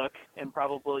that look and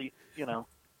probably,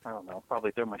 I don't know,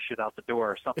 probably throw my shit out the door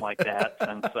or something like that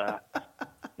since,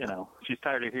 she's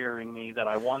tired of hearing me that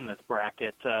I won this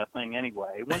bracket thing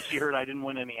anyway. Once she heard I didn't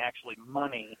win any actually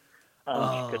money,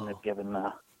 she couldn't have given,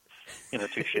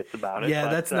 two shits about it. Yeah,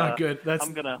 but, that's not good.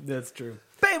 That's true.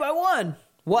 Babe, I won.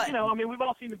 What? We've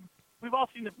all seen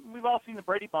the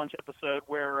Brady Bunch episode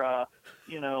where,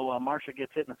 Marsha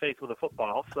gets hit in the face with a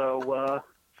football. So,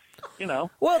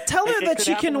 Well, tell her that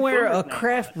she can wear a now.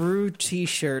 Craft Brew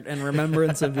T-shirt in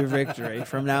remembrance of your victory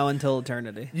from now until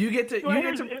eternity. Here's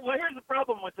the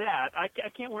problem with that. I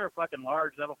can't wear a fucking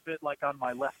large. That'll fit like on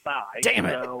my left thigh. Damn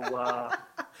it! So,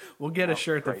 we'll get a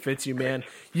shirt that fits you, man.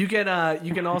 You get.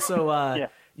 You can also.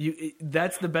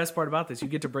 That's the best part about this. You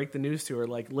get to break the news to her.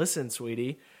 Like, listen,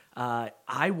 sweetie,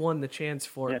 I won the chance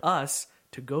for us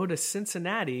to go to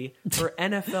Cincinnati for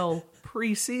NFL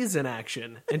preseason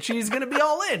action, and she's going to be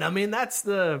all in. I mean, that's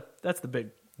the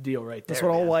big deal right there. That's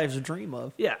what all wives dream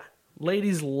of. Yeah,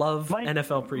 ladies love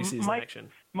NFL preseason action.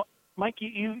 Mike,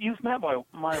 you've met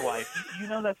my wife. You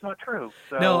know that's not true.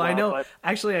 So, no, I know. But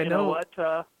actually, I know. You know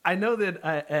what? I know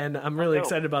that, and I'm really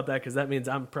excited about that because that means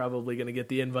I'm probably going to get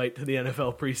the invite to the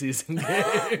NFL preseason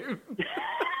game.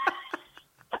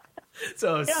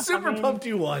 So super pumped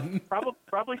you won.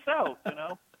 Probably so.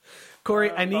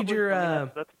 Corey, I need your.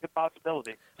 That's a good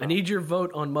possibility. So. I need your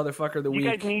vote on Motherfucker of the Week.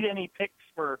 You guys need any picks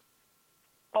for?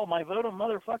 Oh, my vote on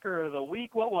Motherfucker of the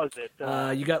Week. What was it?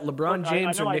 You got LeBron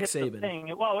James or Nick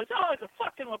Saban? Well, it's a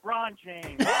fucking LeBron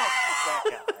James. That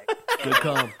guy. Good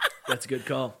call. That's a good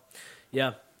call.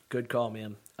 Yeah, good call,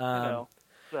 man.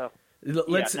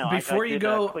 Let's before you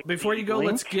go,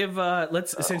 let's give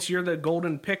since you're the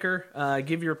golden picker,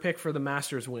 give your pick for the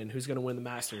Masters win. Who's going to win the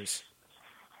Masters?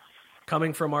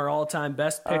 Coming from our all-time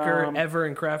best picker ever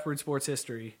in Craft Brewed Sports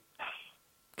history.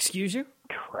 Excuse you?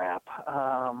 Crap.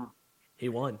 He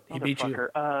won. He beat you.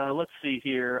 Let's see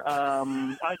here.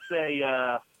 I'd say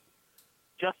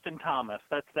Justin Thomas.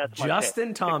 That's my Justin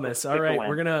pick. Thomas. All right,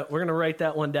 we're gonna write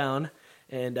that one down,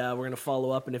 and we're gonna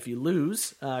follow up. And if you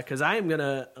lose, because I'm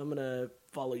gonna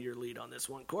follow your lead on this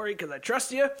one, Corey, because I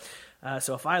trust you.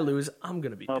 So if I lose, I'm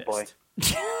gonna be pissed. Boy.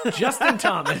 Justin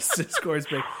Thomas scores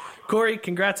big. Corey,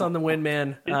 congrats on the win,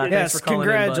 man. Yes, thanks for calling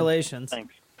congratulations.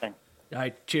 Thanks. All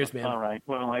right, cheers, man. All right.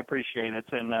 Well, I appreciate it.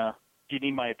 And do you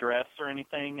need my address or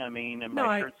anything? I mean, and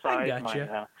my shirt size. I got you.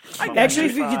 Actually,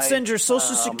 if you could send your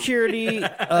social security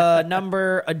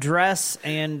number, address,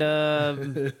 and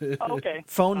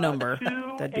phone number,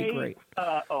 that'd be great.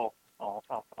 All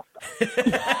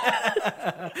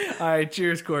right,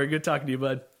 cheers, Corey. Good talking to you,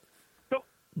 bud.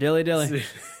 Dilly dilly.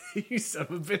 You son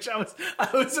of a bitch! I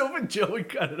was hoping Joe would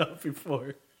cut it off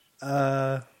before.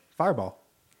 Fireball.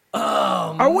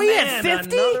 Oh, Are we man, at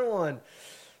 50? Another one.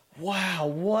 Wow,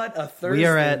 what a Thursday We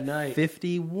are at night.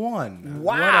 51. Wow.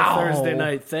 What a Thursday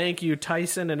night. Thank you,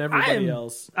 Tyson, and everybody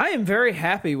else. I am very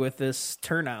happy with this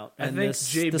turnout I and think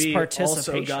this JB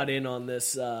participation. also got in on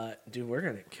this. Dude, we're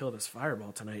going to kill this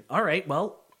fireball tonight. All right,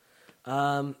 well,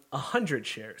 100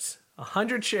 shares.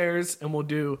 100 shares, and we'll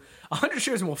do 100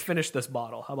 shares, and we'll finish this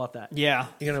bottle. How about that? Yeah.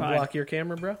 You going to fine. block your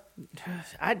camera, bro?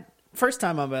 First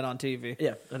time I've been on TV.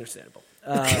 Yeah, understandable.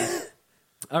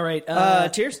 All right.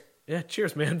 Cheers. Yeah,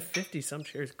 cheers, man. 50-some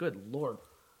cheers. Good Lord.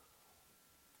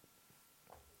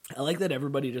 I like that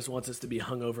everybody just wants us to be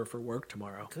hungover for work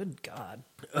tomorrow. Good God.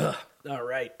 All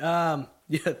right.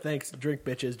 Yeah, thanks. Drink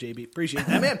bitches, JB. Appreciate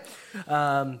that,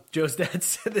 man. Joe's dad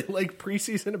said they like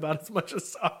preseason about as much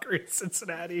as soccer in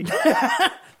Cincinnati.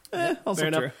 Also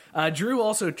Fair true. enough.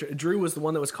 Drew was the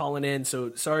one that was calling in,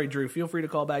 so sorry, Drew. Feel free to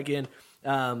call back in.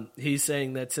 He's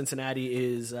saying that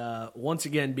Cincinnati is once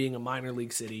again being a minor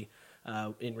league city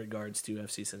in regards to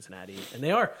FC Cincinnati, and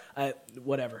they are.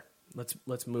 Whatever.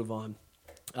 Let's move on.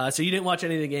 So you didn't watch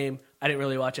any of the game. I didn't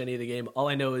really watch any of the game. All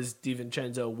I know is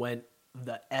DiVincenzo went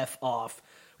the F off,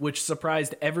 which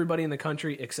surprised everybody in the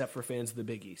country except for fans of the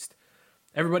Big East.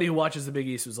 Everybody who watches the Big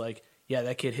East was like, yeah,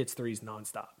 that kid hits threes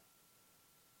nonstop.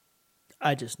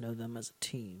 I just know them as a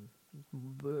team.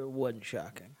 It wasn't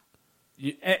shocking.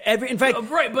 In fact,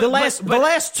 right, the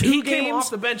last two he games came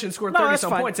off the bench and scored No, 30 that's some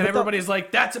fine. points, and But everybody's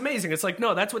like, "That's amazing." It's like,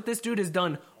 no, that's what this dude has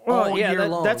done all year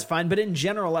long. That's fine. But in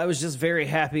general, I was just very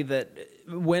happy that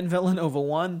when Villanova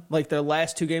won, like their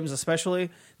last two games especially,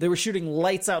 they were shooting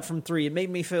lights out from three. It made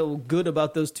me feel good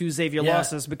about those two Xavier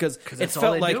losses because it that's all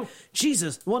felt they like do.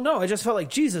 Jesus. Well, no, I just felt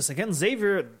like Jesus again.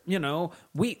 Xavier, you know,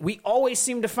 we always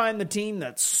seem to find the team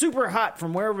that's super hot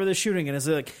from wherever they're shooting, and it's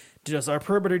like, does our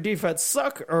perimeter defense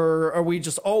suck, or are we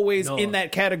just always in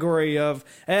that category of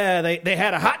they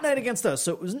had a hot night against us?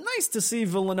 So it was nice to see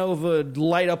Villanova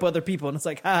light up other people, and it's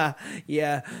like,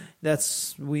 yeah,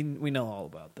 that's we know all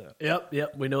about that.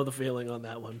 Yep, we know the feeling on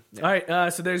that one. Yeah. All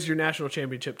right, so there's your national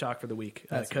championship talk for the week,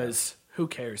 because who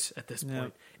cares at this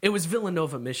point? It was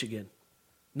Villanova, Michigan.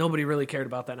 Nobody really cared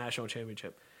about that national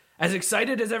championship. As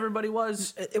excited as everybody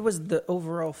was, it was the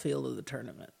overall feel of the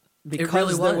tournament. Because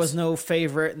really there was no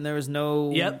favorite and there was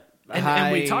no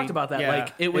and we talked about that. Yeah,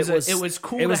 like it was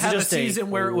cool to have a season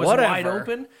where it was wide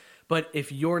open, but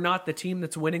if you're not the team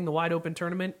that's winning the wide open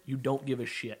tournament, you don't give a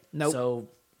shit. Nope. So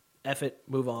F it,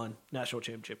 move on. National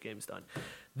championship game's done.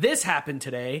 This happened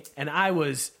today, and I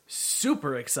was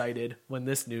super excited when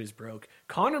this news broke.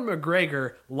 Conor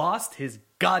McGregor lost his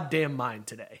goddamn mind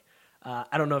today.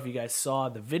 I don't know if you guys saw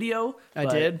the video. I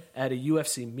did. At a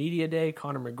UFC media day,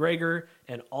 Conor McGregor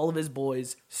and all of his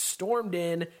boys stormed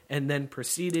in and then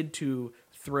proceeded to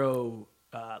throw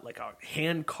like a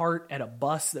hand cart at a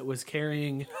bus that was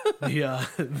carrying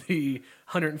the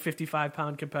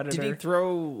 155-pound competitor. Did he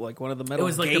throw like one of the metal? It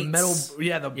was like gates? the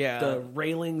metal, the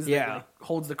railings that like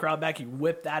holds the crowd back. He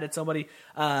whipped that at somebody.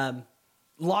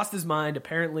 Lost his mind.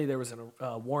 Apparently, there was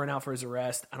a warrant out for his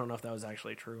arrest. I don't know if that was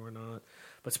actually true or not.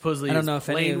 But supposedly, I don't know if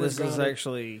any of this was is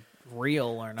actually real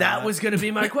or not. That was going to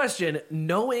be my question.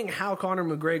 Knowing how Conor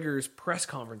McGregor's press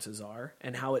conferences are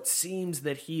and how it seems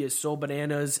that he is so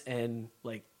bananas and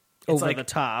like it's over the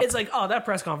top. It's like, oh, that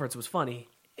press conference was funny.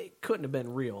 It couldn't have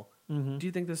been real. Mm-hmm. Do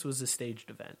you think this was a staged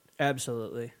event?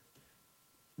 Absolutely.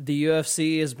 The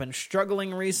UFC has been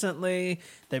struggling recently.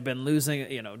 They've been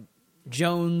losing,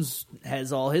 Jones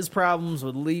has all his problems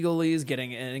with legalese,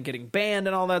 getting banned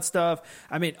and all that stuff.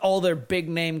 I mean, all their big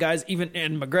name guys, even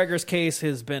in McGregor's case,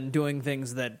 has been doing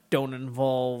things that don't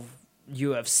involve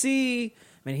UFC.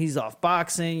 I mean, he's off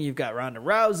boxing. You've got Ronda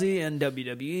Rousey and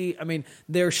WWE. I mean,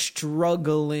 they're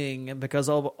struggling because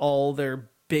of all their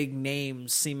big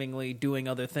names seemingly doing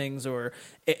other things or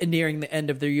nearing the end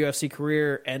of their UFC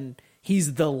career, and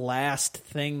he's the last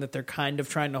thing that they're kind of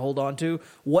trying to hold on to.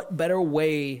 What better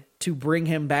way to bring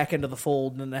him back into the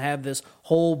fold than to have this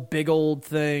whole big old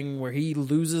thing where he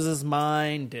loses his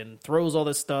mind and throws all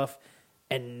this stuff,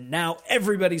 and now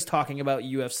everybody's talking about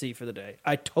UFC for the day.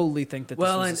 I totally think that this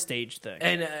was a staged thing.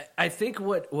 And I think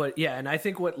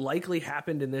what likely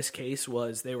happened in this case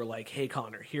was they were like, hey,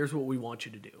 Conor, here's what we want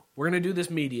you to do. We're going to do this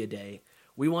media day.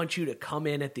 We want you to come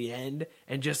in at the end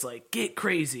and just like get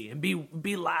crazy and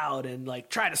be loud and like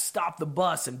try to stop the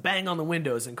bus and bang on the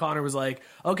windows. And Conor was like,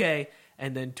 okay,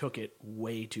 and then took it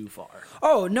way too far.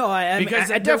 Oh no, I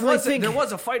definitely think there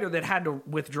was a fighter that had to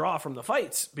withdraw from the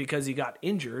fights because he got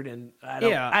injured, and I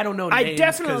don't know. I names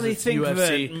definitely think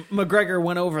UFC. that McGregor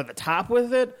went over the top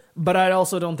with it, but I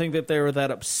also don't think that they were that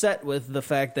upset with the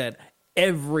fact that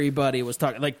everybody was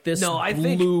talking. Like this No, I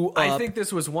blew think up. I think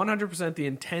this was 100% the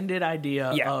intended idea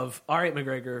of, all right,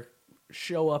 McGregor,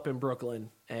 show up in Brooklyn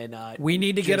and we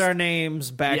need to get just- our names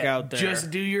back out there.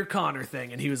 Just do your Connor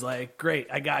thing. And he was like, great,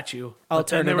 I got you. I'll But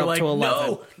then turn they it were up like, to 11.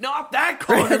 No, not that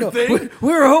Connor thing.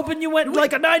 We were hoping you went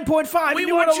like a 9.5. We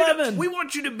You went want, 11. we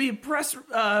want you to be presser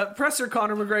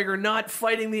Conor McGregor, not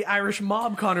fighting the Irish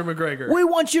mob Conor McGregor. We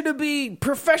want you to be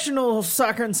professional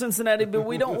soccer in Cincinnati, but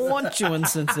we don't want you in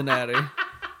Cincinnati.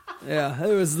 Yeah,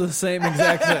 it was the same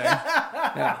exact thing.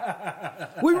 Yeah.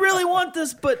 We really want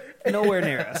this, but nowhere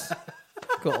near us.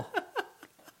 Cool.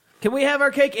 Can we have our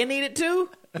cake and eat it too?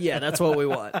 Yeah, that's what we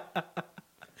want.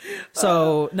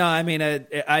 So, no, I mean,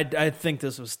 I think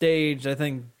this was staged. I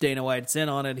think Dana White's in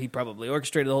on it. He probably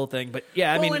orchestrated the whole thing. But,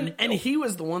 yeah, I mean... And he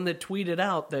was the one that tweeted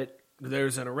out that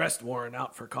there's an arrest warrant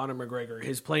out for Conor McGregor.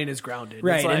 His plane is grounded.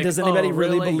 Right, It's like, and does anybody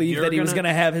really really? believe You're that he was going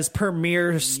to have his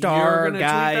premier star gonna tweet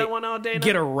guy that one out, Dana?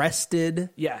 get arrested?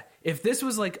 Yeah, if this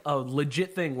was like a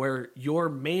legit thing where your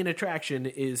main attraction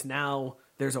is now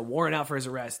there's a warrant out for his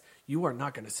arrest, you are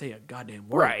not going to say a goddamn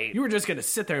word. Right. You were just going to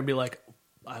sit there and be like,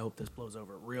 I hope this blows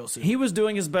over real soon. He was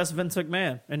doing his best Vince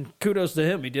McMahon, and kudos to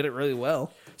him. He did it really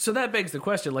well. So that begs the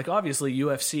question, like, obviously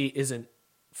UFC isn't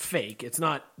fake. It's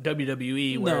not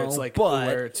WWE where No, it's like but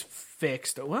where it's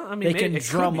fixed. Well, I mean, they can it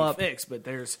drum could be up fixed, but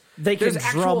there's drum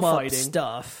actual up fighting.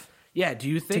 stuff. Yeah, do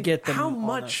you think get them how on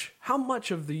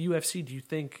much of the UFC do you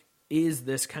think is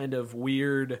this kind of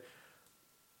weird?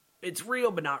 It's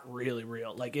real, but not really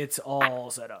real. Like it's all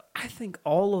set up. I think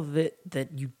all of it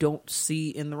that you don't see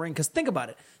in the ring. Because think about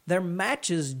it, their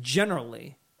matches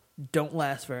generally don't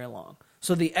last very long.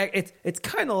 So it's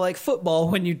kind of like football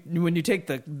when you take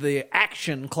the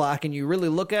action clock and you really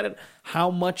look at it, how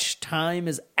much time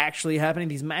is actually happening.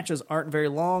 These matches aren't very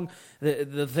long.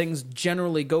 The things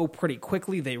generally go pretty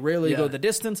quickly. They rarely go the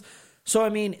distance. So I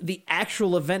mean, the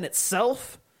actual event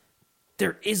itself,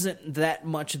 there isn't that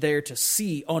much there to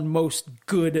see on most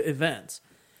good events.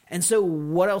 And so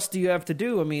what else do you have to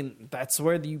do? I mean, that's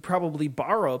where you probably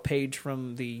borrow a page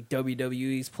from the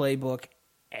WWE's playbook,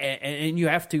 and you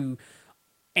have to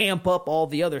amp up all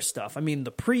the other stuff. I mean,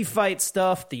 the pre-fight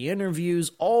stuff, the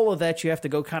interviews, all of that you have to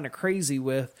go kind of crazy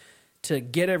with to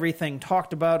get everything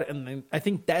talked about. And I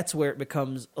think that's where it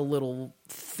becomes a little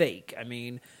fake. I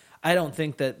mean, I don't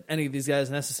think that any of these guys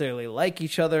necessarily like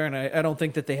each other, and I don't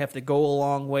think that they have to go a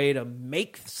long way to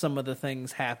make some of the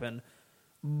things happen.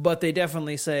 But they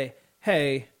definitely say,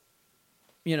 hey,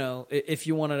 you know, if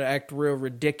you wanted to act real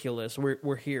ridiculous,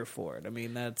 we're here for it. I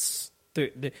mean, that's...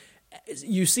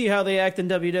 You see how they act in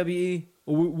WWE?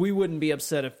 We wouldn't be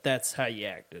upset if that's how you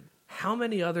acted. How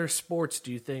many other sports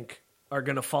do you think are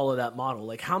going to follow that model?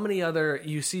 Like, how many other...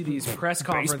 You see these press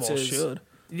conferences... Baseball should.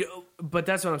 But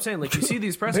that's what I'm saying. Like, you see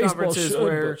these press Baseball conferences should,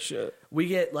 where but shit. we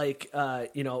get, like,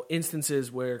 instances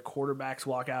where quarterbacks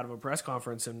walk out of a press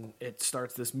conference and it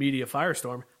starts this media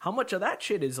firestorm. How much of that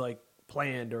shit is, like,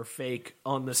 planned or fake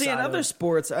on the side? See, in other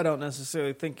sports, I don't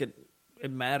necessarily think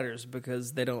it matters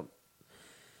because they don't...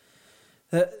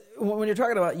 when you're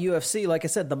talking about UFC, like I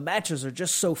said, the matches are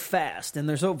just so fast and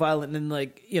they're so violent, and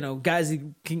like, you know, guys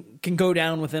can go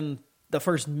down within the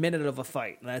first minute of a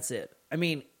fight, and that's it. I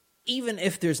mean, even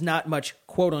if there's not much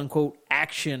quote unquote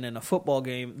action in a football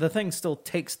game, the thing still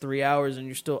takes 3 hours and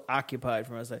you're still occupied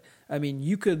from outside. I mean,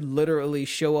 you could literally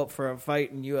show up for a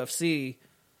fight in UFC,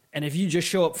 and if you just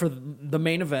show up for the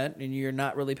main event and you're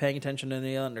not really paying attention to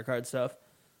the undercard stuff,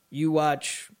 you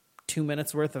watch 2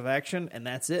 minutes worth of action and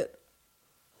that's it.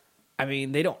 I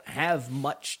mean, they don't have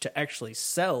much to actually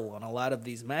sell on a lot of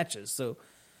these matches. So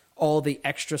all the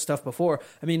extra stuff before,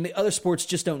 I mean, the other sports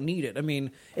just don't need it. I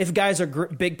mean, if guys are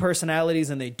big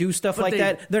personalities and they do stuff like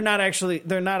that, they're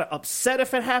not upset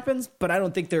if it happens, but I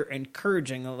don't think they're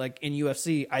encouraging. Like in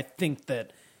UFC, I think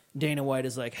that Dana White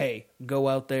is like, hey, go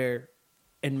out there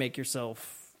and make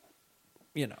yourself,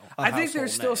 you know, I think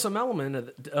there's still some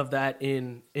element of that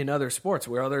in other sports,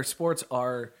 where other sports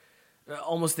are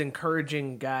almost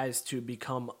encouraging guys to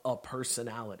become a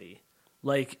personality.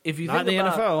 Like if you not think in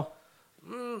the NFL.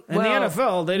 In the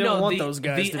NFL, they don't want those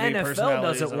guys to be personalities. The NFL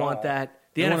doesn't want that.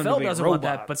 The NFL doesn't want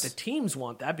that, but the teams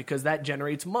want that because that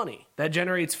generates money. That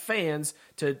generates fans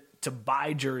to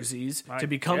buy jerseys, to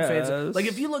become fans. Like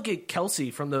if you look at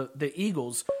Kelsey from the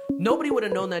Eagles, nobody would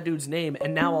have known that dude's name,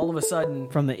 and now all of a sudden...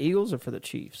 From the Eagles or for the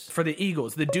Chiefs? For the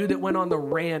Eagles. The dude that went on the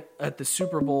rant at the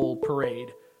Super Bowl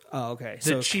parade. Oh, okay.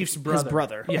 The Chiefs' brother. His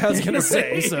brother. Yeah, I was going to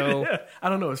say, so... I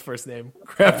don't know his first name.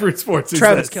 Craft Root Sports.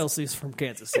 Travis Kelce's from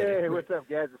Kansas City. Hey, what's up,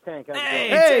 guys? It's Tank.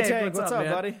 Hey, Tank. What's up,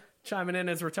 man? buddy? Chiming in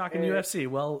as we're talking UFC.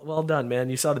 Well done, man.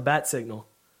 You saw the bat signal.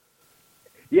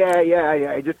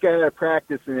 Yeah. I just got out of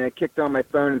practice and I kicked on my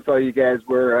phone and saw you guys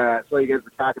were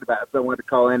talking about it. So I wanted to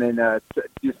call in and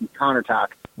do some Conor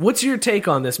talk. What's your take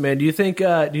on this, man? Do you think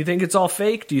it's all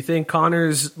fake? Do you think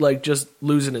Conor's like just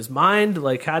losing his mind?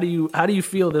 Like, how do you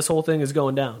feel this whole thing is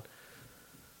going down?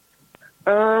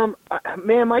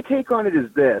 Man, my take on it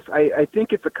is this. I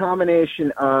think it's a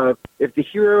combination of if the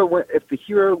hero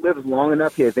lives long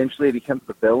enough, he eventually becomes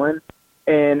the villain.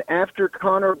 And after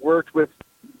Conor worked with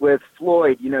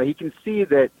Floyd, he can see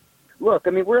that. Look, I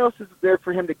mean, where else is there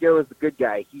for him to go as the good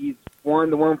guy? He's won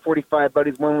the 145 belt.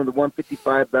 He's won the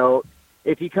 155 belt.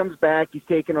 If he comes back, he's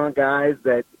taking on guys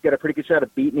that got a pretty good shot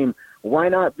of beating him. Why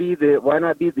not be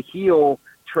the heel?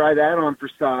 Try that on for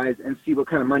size and see what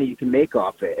kind of money you can make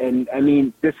off it. And I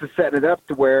mean, this is setting it up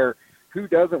to where who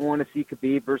doesn't want to see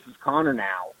Khabib versus Conor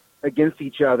now against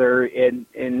each other in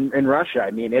Russia?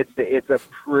 I mean, it's a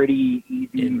pretty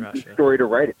easy story to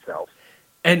write itself.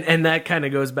 And that kind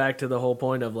of goes back to the whole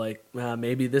point of like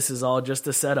maybe this is all just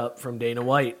a setup from Dana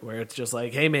White, where it's just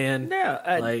like, hey man,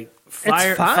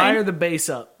 fire the base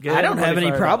up. I don't have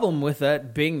any problem with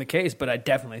that being the case, but I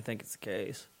definitely think it's the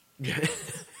case.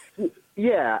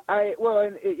 Yeah, I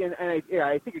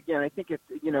think it's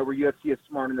where UFC is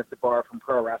smart enough to borrow from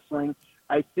pro wrestling.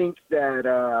 I think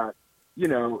that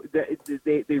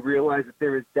they realize that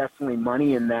there is definitely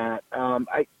money in that.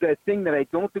 The thing that I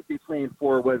don't think they planned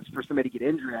for was for somebody to get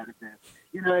injured out of this.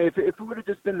 If it would have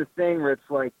just been the thing where it's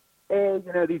like, hey,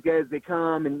 these guys, they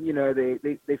come and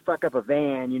they fuck up a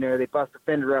van, they bust a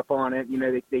fender up on it,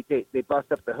 they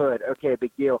bust up the hood. Okay,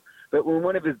 big deal. But when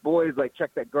one of his boys like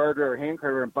checked that guardrail or hand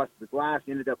cutter and busted the glass,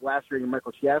 he ended up lacerating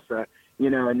Michael Chiesa,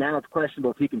 and now it's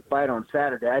questionable if he can fight on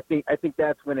Saturday. I think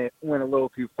that's when it went a little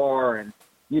too far, and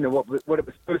what it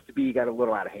was supposed to be got a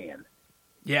little out of hand.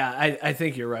 Yeah, I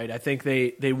think you're right. I think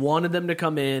they wanted them to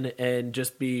come in and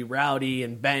just be rowdy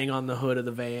and bang on the hood of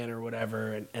the van or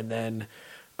whatever, and then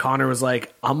Conor was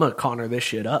like, I'm gonna Conor this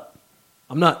shit up.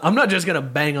 I'm not just gonna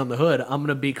bang on the hood. I'm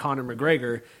gonna be Conor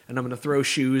McGregor, and I'm gonna throw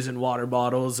shoes and water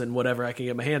bottles and whatever I can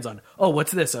get my hands on. Oh,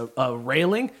 what's this? A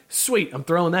railing? Sweet, I'm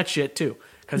throwing that shit too,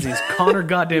 because he's Conor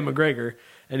goddamn McGregor,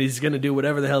 and he's gonna do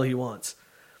whatever the hell he wants.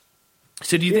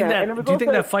 So do you think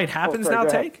that fight happens now,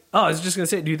 Take? Oh, I was just gonna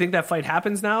say, do you think that fight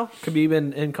happens now, Khabib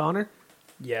and Conor?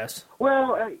 Yes.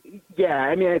 Well, yeah.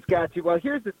 I mean, it's got to. Well,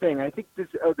 here's the thing. I think this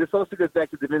also goes back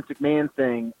to the Vince McMahon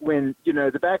thing. When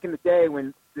the back in the day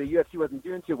when the UFC wasn't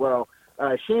doing too well,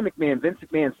 Shane McMahon, Vince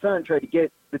McMahon's son, tried to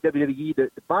get the WWE to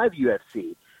buy the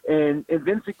UFC, and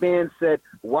Vince McMahon said,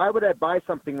 "Why would I buy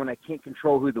something when I can't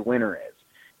control who the winner is?"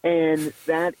 And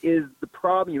that is the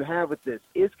problem you have with this.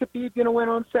 Is Khabib going to win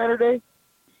on Saturday?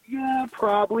 Yeah,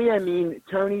 probably. I mean,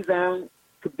 Tony's out.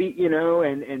 Could be,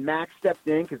 and Max stepped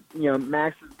in because,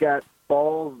 Max has got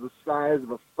balls the size of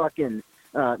a fucking,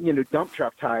 dump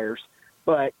truck tires.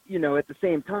 But, at the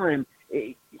same time,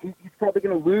 he's probably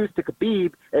going to lose to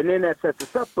Khabib, and then that sets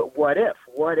us up. But what if?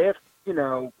 What if,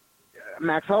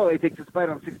 Max Holloway takes his fight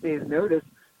on 6 days' notice,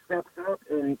 steps up,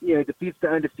 and, defeats the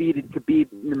undefeated Khabib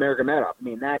Nurmagomedov? I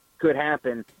mean, that could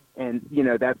happen, and,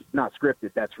 that's not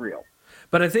scripted. That's real.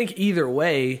 But I think either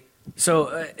way... So,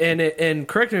 and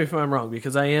correct me if I'm wrong,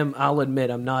 because I'll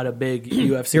admit I'm not a big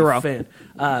UFC fan.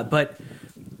 But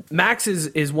Max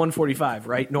is 145,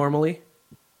 right, normally?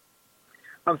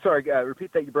 I'm sorry,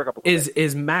 repeat that, you broke up a little bit.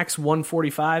 Is Max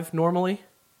 145 normally?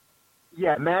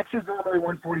 Yeah, Max is normally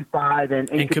 145, and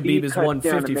Khabib is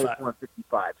 155.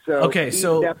 155. So okay, he's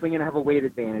so definitely going to have a weight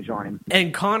advantage on him.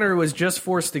 And Conor was just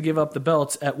forced to give up the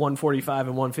belts at 145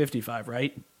 and 155,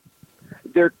 right?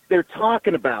 They're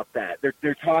talking about that.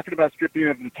 They're talking about stripping him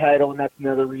of the title, and that's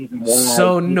another reason why.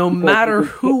 So no matter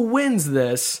who wins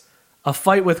this, a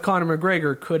fight with Conor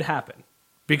McGregor could happen.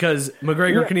 Because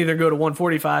McGregor can either go to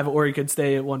 145 or he could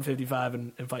stay at 155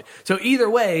 and fight. So either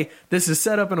way, this is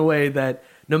set up in a way that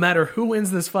no matter who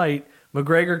wins this fight,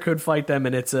 McGregor could fight them,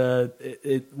 and it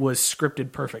was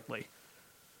scripted perfectly.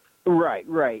 Right.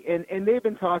 And they've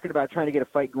been talking about trying to get a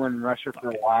fight going in Russia for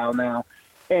a while now.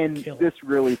 And this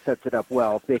really sets it up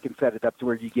well. If they can set it up to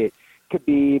where you get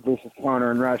Khabib versus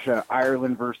Conor in Russia,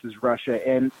 Ireland versus Russia,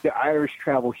 and the Irish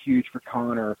travel huge for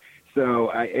Conor. So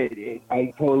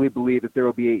I totally believe that there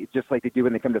will be, just like they do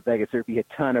when they come to Vegas, there will be a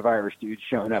ton of Irish dudes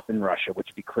showing up in Russia, which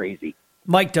would be crazy.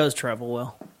 Mike does travel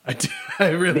well. I do. I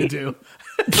really do.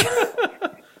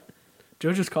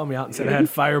 Joe just called me out and said I had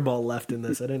Fireball left in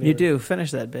this. I didn't. You do.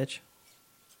 Finish that, bitch.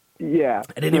 Yeah,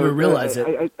 I didn't even realize it.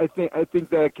 I think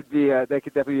that could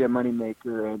definitely be a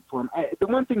moneymaker for him. The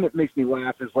one thing that makes me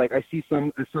laugh is like I see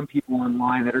some people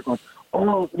online that are going,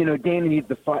 oh, Danny needs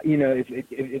to fight.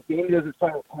 If Danny doesn't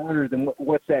fight with Conor, then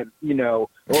what's that? Oh,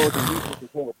 the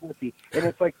whole pussy. And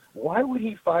it's like, why would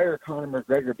he fire Conor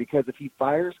McGregor? Because if he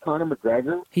fires Conor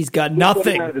McGregor, he's got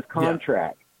nothing out of his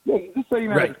contract. Yeah, you just let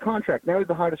him out of his contract. Now he's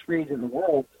the hottest free agent in the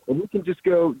world, and he can just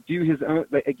go do his own,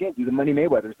 do the Money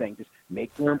Mayweather thing. Just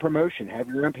make your own promotion, have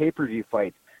your own pay-per-view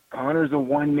fights. Conor's a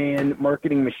one-man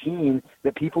marketing machine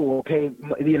that people will pay.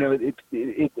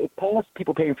 It past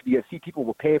people paying for the UFC, people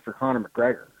will pay for Conor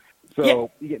McGregor.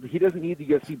 So he doesn't need the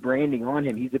UFC branding on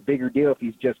him. He's a bigger deal if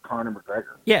he's just Conor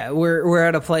McGregor. Yeah, we're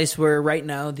at a place where right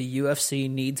now the UFC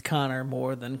needs Conor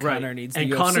more than Conor needs the UFC.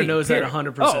 And Conor knows that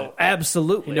 100%. Oh,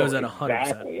 absolutely. He knows that 100%.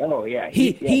 Exactly. Oh, yeah.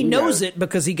 He knows it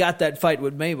because he got that fight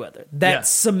with Mayweather. That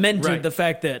cemented the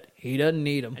fact that he doesn't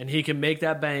need him. And he can make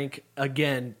that bank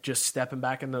again just stepping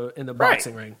back in the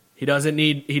boxing ring. He doesn't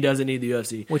need the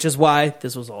UFC. Which is why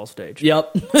this was all staged.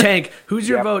 Yep. Tank, who's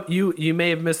your vote? You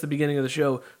may have missed the beginning of the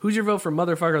show. Who's your vote for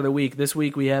Motherfucker of the Week? This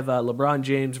week we have LeBron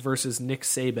James versus Nick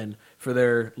Saban for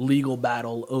their legal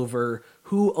battle over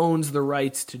who owns the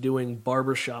rights to doing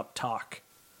barbershop talk.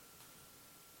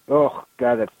 Oh,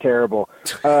 God, that's terrible.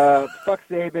 Fuck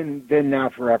Saban, then now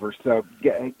forever. So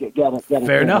get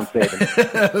Fair enough.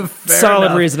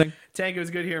 Solid reasoning. Tank, it was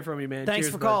good hearing from you, man. Thanks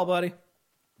Cheers, for calling, buddy.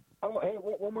 Oh, hey,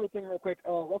 one more thing real quick.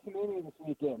 WrestleMania this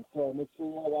weekend, so make sure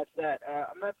you all watch that.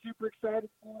 I'm not super excited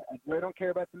for it. I really don't care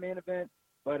about the main event,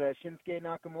 but Shinsuke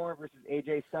Nakamura versus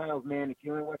AJ Styles, man, if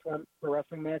you only watch one pro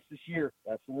wrestling match this year,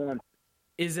 that's the one.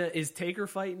 Is Taker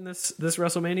fighting this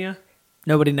WrestleMania?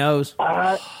 Nobody knows.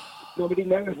 Nobody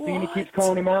knows. Cena keeps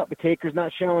calling him out, but Taker's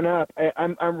not showing up.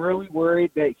 I'm really worried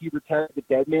that he retired the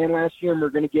dead man last year, and we're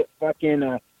going to get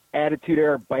fucking Attitude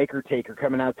Era biker Taker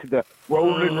coming out to the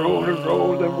rolling.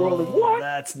 What?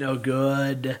 That's no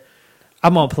good.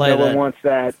 I'm gonna play that. No one wants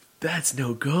that. That's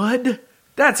no good.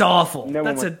 That's awful. No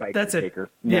one wants biker Taker.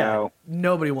 No.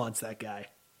 Nobody wants that guy.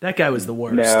 That guy was the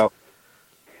worst. No.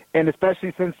 And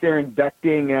especially since they're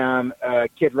inducting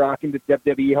Kid Rock into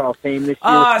WWE Hall of Fame this year.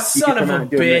 Ah, son of a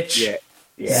bitch.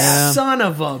 Yeah. Son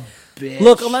of a bitch.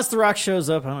 Look, unless The Rock shows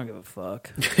up, I don't give a fuck.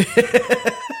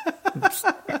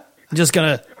 I'm just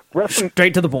gonna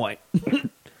straight to the point.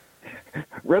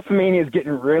 WrestleMania is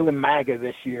getting really MAGA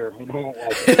this year.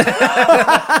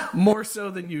 More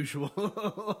so than usual.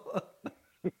 All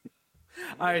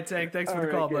right, Tank. Thanks for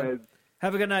the call, bud.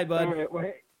 Have a good night, bud. All right,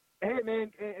 well, hey man,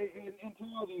 and to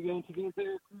all of you guys, to the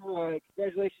entire crew,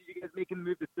 congratulations, you guys making the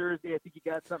move to Thursday. I think you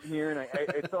got something here, and I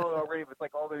saw it already with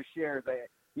like all those shares. I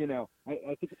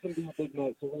think it's gonna be a big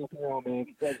night. So rock and roll, man.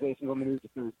 Congratulations on the move to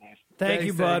Thursday. Thank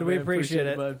you, bud. We appreciate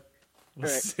it. Bud. All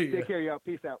right, take care, y'all.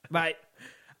 Peace out. Bye.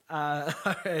 All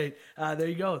right, there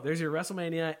you go. There's your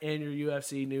WrestleMania and your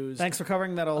UFC news. Thanks for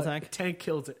covering that, old Tank. Tank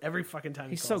kills it every fucking time.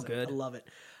 He's so good. I love it.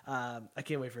 I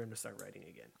can't wait for him to start writing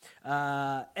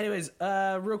again. Anyways,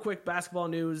 real quick basketball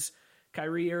news.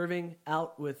 Kyrie Irving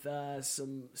out with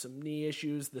some knee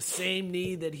issues. The same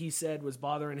knee that he said was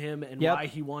bothering him and why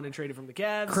he wanted traded from the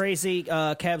Cavs. Crazy.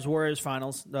 Cavs Warriors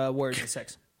finals. Warriors in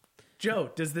 6.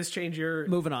 Joe, does this change your...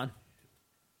 Moving on.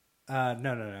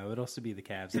 No. It'll still be the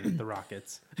Cavs and the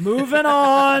Rockets. Moving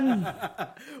on.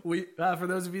 We for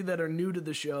those of you that are new to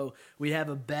the show, we have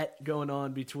a bet going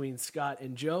on between Scott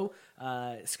and Joe.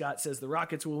 Scott says the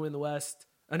Rockets will win the West.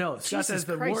 Scott says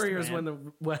the Warriors win the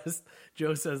West.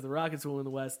 Joe says the Rockets will win the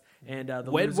West. And the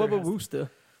loser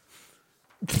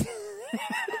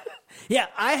Yeah,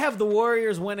 I have the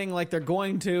Warriors winning like they're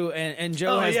going to, and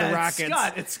Joe has the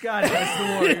Rockets. Scott has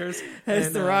the Warriors.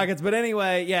 has the Rockets. But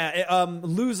anyway,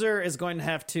 loser is going to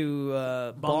have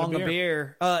to bong a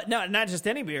beer. No, not just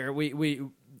any beer. We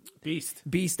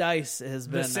Beast Ice has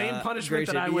been the same punishment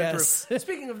that I went through.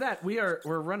 Speaking of that, we're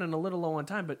running a little low on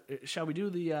time, but shall we do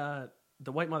the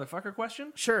white motherfucker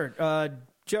question? Sure.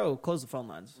 Joe, close the phone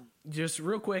lines. Just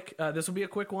real quick. This will be a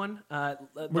quick one.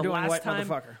 We're doing white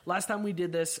motherfucker. Last time we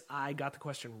did this, I got the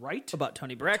question right. About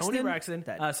Tony Braxton.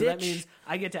 So that means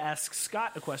I get to ask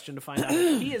Scott a question to find out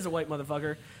if he is a white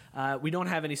motherfucker. We don't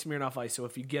have any Smirnoff Ice, so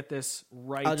if you get this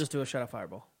right... I'll just do a shut up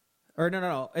fireball. Or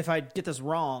no. If I get this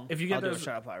wrong, I'll do a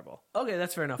shut up fireball. Okay,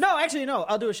 that's fair enough. No, actually, no.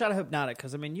 I'll do a shot of hypnotic,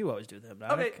 because, you always do the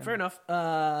hypnotic. Okay, fair enough.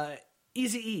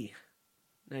 Eazy-E,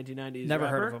 1990s Never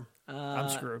rapper. heard of him. I'm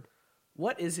screwed.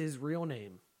 What is his real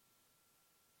name?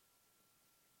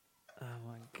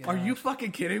 Are you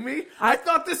fucking kidding me? I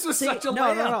thought this was such a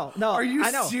layup. No. Are you I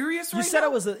know. serious right you said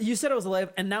now? You said it was a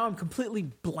layup, and now I'm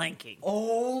completely blanking.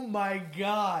 Oh my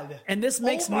god! And this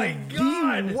makes me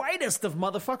the whitest of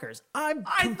motherfuckers. I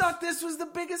thought this was the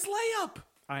biggest layup.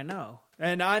 I know.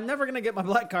 And I'm never going to get my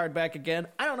black card back again.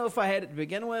 I don't know if I had it to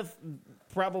begin with,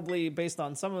 probably based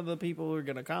on some of the people who are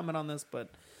going to comment on this, but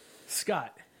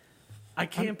Scott, I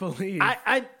can't believe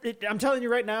I'm telling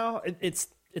you right now, it's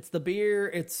the beer.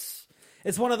 It's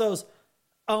one of those,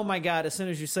 oh my god, as soon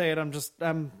as you say it,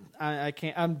 I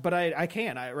can't. But I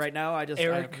can. Right now, I just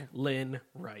Eric Lynn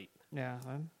Wright. Yeah.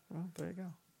 Well, there you go.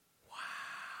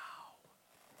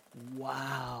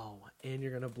 Wow. And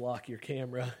you're going to block your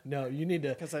camera. No, you need to.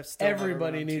 Because I've still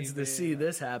everybody needs to see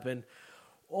this happen.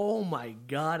 Oh my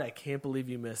God. I can't believe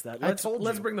you missed that.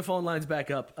 Let's bring the phone lines back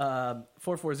up.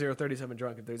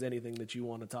 440-37-DRUNK. If there's anything that you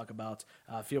want to talk about,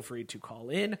 feel free to call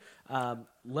in.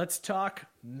 Let's talk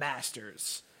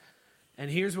Masters. And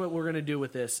here's what we're going to do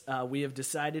with this. We have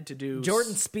decided to do...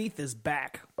 Jordan Spieth is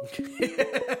back.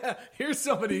 Here's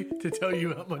somebody to tell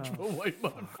you how much of a white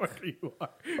motherfucker you are.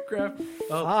 Kraft.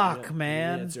 Fuck,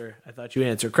 man. I thought you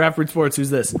answered. Craft Root Sports,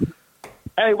 who's this?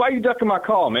 Hey, why are you ducking my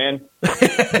call, man?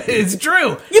 It's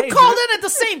Drew. You called in at the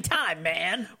same time,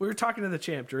 man. We were talking to the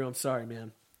champ, Drew. I'm sorry,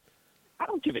 man. I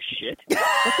don't give a shit.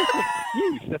 That's just an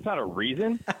excuse. That's not a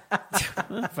reason.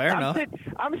 Fair enough.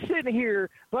 I'm sitting here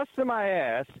busting my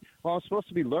ass while I'm supposed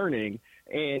to be learning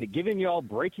and giving you all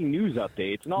breaking news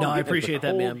updates. And all I appreciate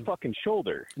that, man. Fucking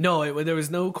shoulder. No, there was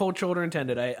no cold shoulder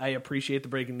intended. I appreciate the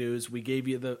breaking news. We gave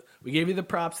you the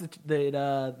props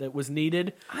that was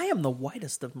needed. I am the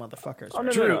whitest of motherfuckers. Oh,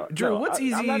 no, Drew, what's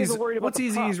I'm not even worried about what's the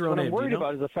Easy's props. real What name? I'm worried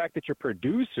about is the fact that your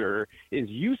producer is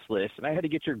useless, and I had to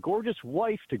get your gorgeous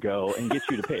wife to go and get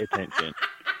you to pay attention.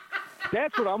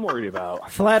 That's what I'm worried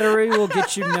about. Flattery will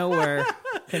get you nowhere.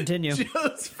 Continue.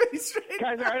 Joe's face right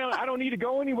Guys, I don't need to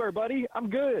go anywhere, buddy. I'm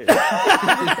good.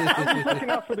 I'm just looking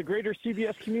out for the greater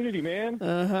CBS community, man.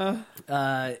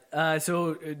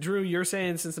 So, Drew, you're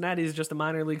saying Cincinnati is just a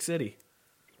minor league city?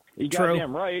 You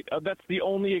goddamn right. That's the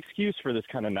only excuse for this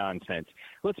kind of nonsense.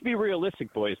 Let's be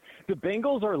realistic, boys. The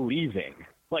Bengals are leaving.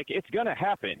 Like, it's going to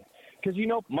happen. Because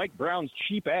Mike Brown's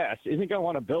cheap ass isn't going to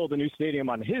want to build a new stadium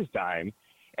on his dime.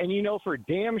 And for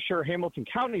damn sure Hamilton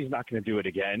County is not going to do it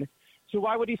again. So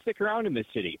why would he stick around in this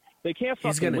city? They can't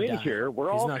fucking win here.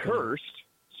 We're all cursed.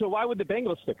 So why would the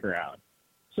Bengals stick around?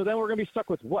 So then we're going to be stuck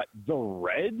with what? The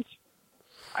Reds?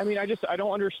 I mean, I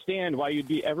don't understand why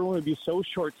everyone would be so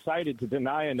short-sighted to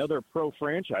deny another pro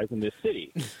franchise in this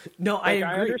city. No, I agree.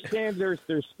 I understand there's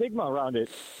stigma around it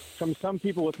from some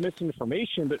people with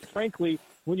misinformation, but frankly,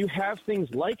 when you have things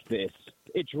like this,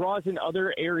 it draws in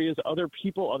other areas, other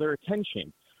people, other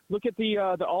attention. Look at the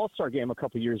All-Star game a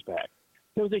couple years back.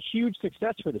 It was a huge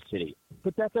success for the city,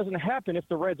 but that doesn't happen if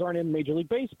the Reds aren't in Major League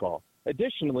Baseball.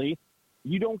 Additionally,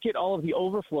 you don't get all of the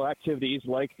overflow activities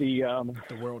like the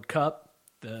World Cup.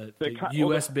 The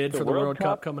U.S. bid for the World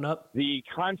Cup coming up. The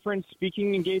conference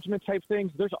speaking engagement type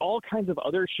things. There's all kinds of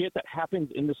other shit that happens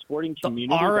in the sporting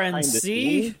community. The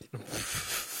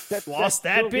RNC? That's lost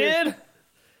that bid?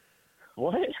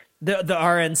 What? The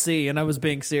RNC, and I was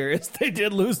being serious. They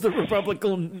did lose the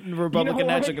Republican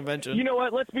National Convention. You know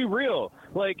what? Let's be real.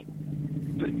 Like,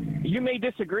 you may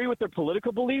disagree with their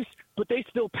political beliefs, but they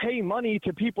still pay money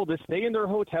to people to stay in their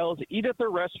hotels, eat at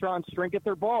their restaurants, drink at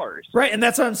their bars. Right, and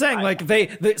that's what I'm saying.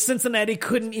 Cincinnati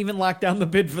couldn't even lock down the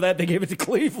bid for that. They gave it to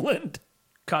Cleveland.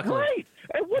 Coughlin. Right.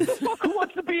 And what the fuck? Who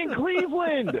wants to be in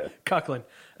Cleveland? Coughlin.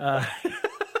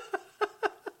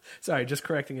 Sorry, just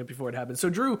correcting it before it happened.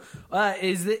 So, Drew,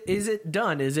 is it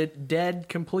done? Is it dead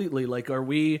completely? Like, are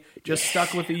we just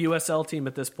stuck with the USL team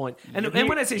at this point? And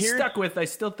when I say stuck with, I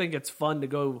still think it's fun to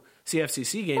go see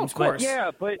FCC games. Of course. Yeah,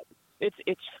 but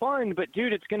it's fun. But,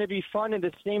 dude, it's going to be fun in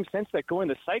the same sense that going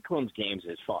to Cyclones games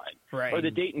is fun. Right. Or the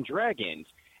Dayton Dragons.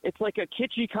 It's like a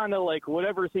kitschy kind of like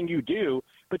whatever thing you do,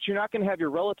 but you're not going to have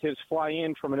your relatives fly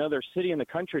in from another city in the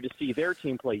country to see their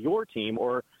team play your team,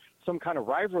 or some kind of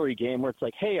rivalry game where it's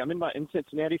like, hey, I'm in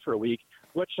Cincinnati for a week.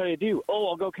 What should I do? Oh,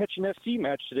 I'll go catch an FC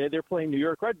match today. They're playing New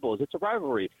York Red Bulls. It's a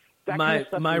rivalry. That my kind of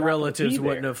stuff my relatives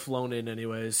wouldn't there. have flown in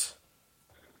anyways.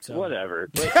 So. Whatever.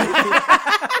 But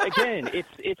again,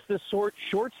 it's the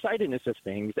short-sightedness of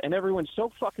things, and everyone's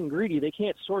so fucking greedy they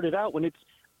can't sort it out when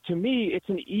to me, it's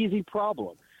an easy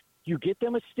problem. You get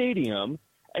them a stadium,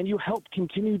 and you help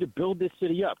continue to build this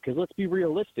city up. Because let's be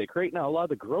realistic. Right now, a lot of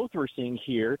the growth we're seeing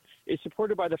here is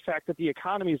supported by the fact that the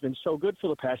economy has been so good for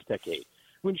the past decade.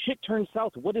 When shit turns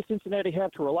south, what does Cincinnati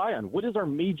have to rely on? What is our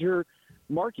major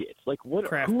markets? Like,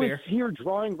 who is here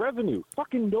drawing revenue?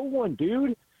 Fucking no one,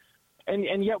 dude.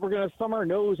 And yet we're going to thumb our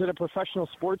nose at a professional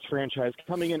sports franchise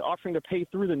coming in offering to pay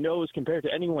through the nose compared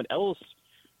to anyone else.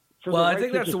 Well, I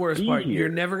think that's the worst part. You're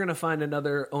never going to find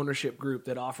another ownership group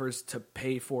that offers to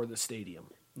pay for the stadium.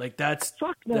 Like that's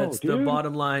the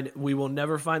bottom line. We will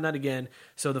never find that again.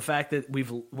 So the fact that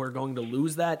we're going to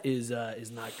lose that is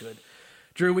not good.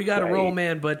 Drew, we got to roll,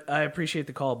 man. But I appreciate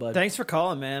the call, bud. Thanks for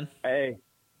calling, man. Hey,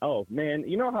 oh man,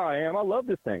 you know how I am. I love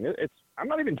this thing. I'm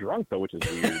not even drunk though, which is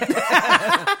weird.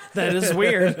 That is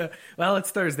weird. Well,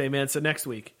 it's Thursday, man. So next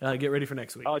week, get ready for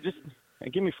next week. Oh, just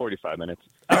give me 45 minutes.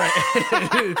 All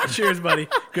right. Cheers, buddy.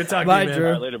 Good talking Bye, to you, man. Drew.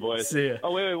 All right, later, boys. See ya.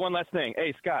 Oh, wait, one last thing.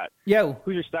 Hey, Scott. Yo.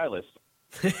 Who's your stylist?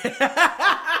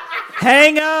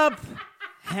 Hang up.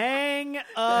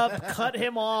 Cut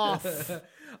him off.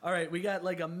 All right, we got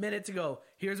like a minute to go.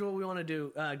 Here's what we want to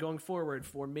do going forward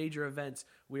for major events.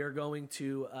 We are going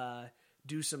to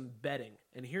do some betting.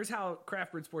 And here's how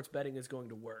Craft Brewed Sports betting is going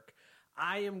to work.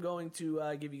 I am going to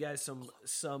give you guys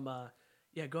some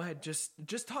yeah, go ahead. Just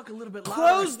talk a little bit louder.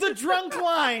 Close the drunk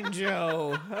line,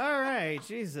 Joe. All right,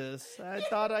 Jesus. I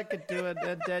thought I could do it.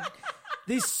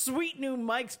 These sweet new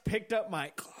mics picked up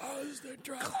my close the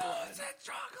drunk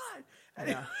line.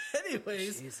 Yeah.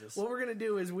 Anyways, what we're going to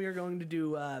do is we are going to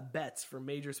do bets for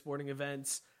major sporting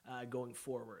events going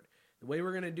forward. The way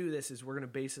we're going to do this is we're going to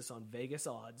base this on Vegas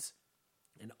odds,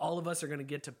 and all of us are going to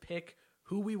get to pick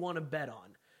who we want to bet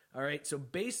on. All right, so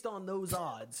based on those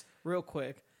odds, real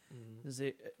quick, is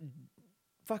it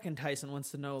fucking Tyson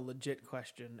wants to know a legit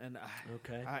question, and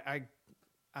okay,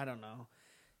 I don't know.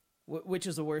 Which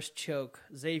is the worst choke,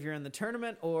 Xavier in the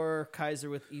tournament or Kaiser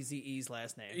with Eazy-E's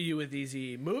last name? You with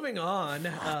Eazy. Moving on,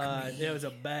 it was a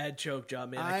bad choke job,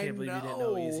 man. I can't believe you didn't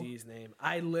know Eazy-E's name.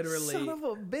 I literally... Son of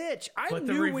a bitch. I but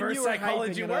knew the reverse when you were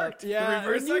psychology hyping worked. It up. Yeah, the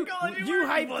reverse psychology you worked.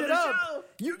 hyped it up.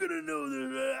 You're going to know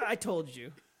that. I told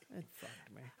you. It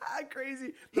fucked me.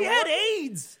 Crazy. He had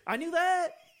AIDS. I knew that.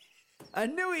 I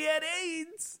knew he had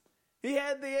AIDS. He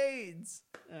had the AIDS.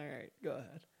 All right, go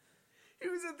ahead. He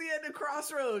was at the end of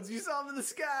Crossroads. You saw him in the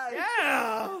sky.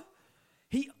 Yeah.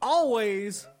 He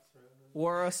always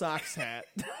wore a socks hat.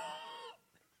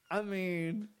 I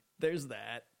mean, there's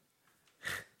that.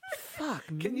 Fuck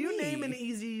me. Can you name an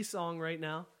Eazy song right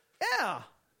now? Yeah.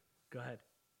 Go ahead.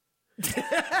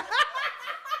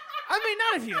 I mean,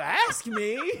 not if you ask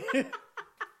me.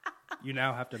 You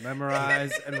now have to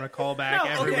memorize and recall back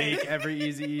every week, every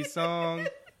Eazy-E song.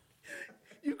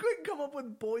 You couldn't come up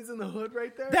with Boys in the Hood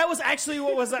right there? That was actually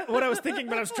what I was thinking,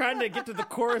 but I was trying to get to the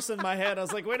chorus in my head. I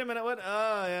was like, wait a minute, what?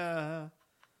 Oh, yeah.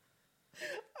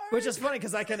 Which is funny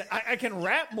because I can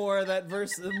rap more of that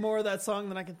verse, more of that song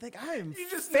than I can think. I am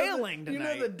failing tonight. You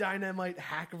know the Dynamite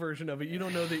hack version of it. You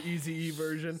don't know the Eazy-E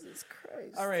version. Jesus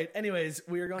Christ. All right. Anyways,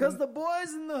 we are going because the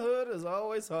Boys in the Hood is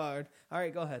always hard. All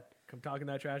right, go ahead. Come talking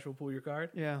that trash. We'll pull your card.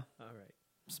 Yeah. All right.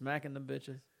 Smacking the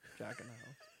bitches. Jacking the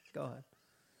hoe. Go ahead.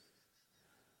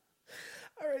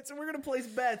 All right, so we're going to place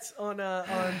bets on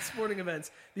sporting events.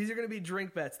 These are going to be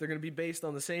drink bets. They're going to be based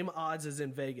on the same odds as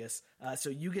in Vegas. So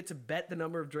you get to bet the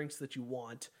number of drinks that you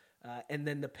want, and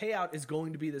then the payout is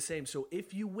going to be the same. So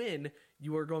if you win,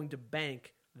 you are going to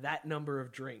bank that number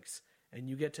of drinks, and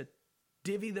you get to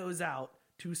divvy those out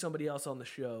to somebody else on the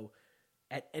show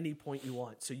at any point you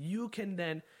want. So you can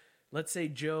then, let's say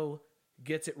Joe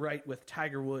gets it right with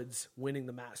Tiger Woods winning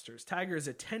the Masters. Tiger is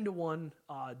a 10-1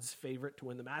 odds favorite to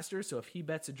win the Masters, so if he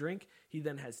bets a drink, he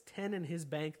then has 10 in his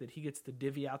bank that he gets to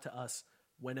divvy out to us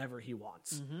whenever he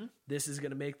wants. Mm-hmm. This is going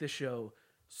to make the show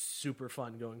super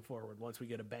fun going forward once we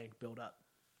get a bank built up.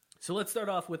 So let's start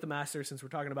off with the Masters since we're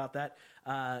talking about that.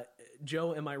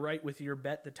 Joe, am I right with your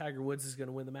bet that Tiger Woods is going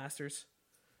to win the Masters?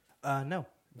 No.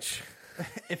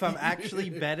 If I'm actually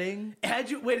betting,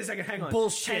 wait a second, hang on.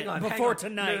 Bullshit. Hang on, before hang on.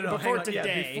 tonight, No, before hang on.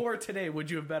 today. Yeah, before today, would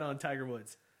you have bet on Tiger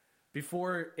Woods?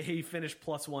 Before he finished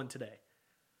 +1 today?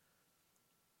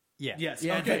 Yeah. Yes.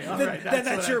 Yeah, okay. All right. Then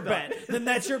that's your bet. Then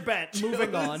that's your bet.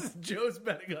 Moving on. Joe's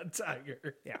betting on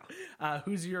Tiger. Yeah.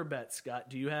 Who's your bet,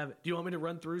 Scott? Do you want me to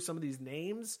run through some of these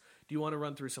names? Do you want to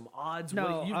run through some odds?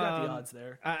 No, you've got the odds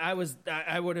there.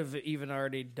 I would have even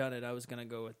already done it. I was going to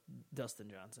go with Dustin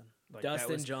Johnson.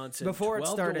 Johnson. Before it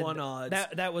started, 12-1 odds.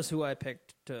 That was who I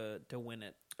picked to win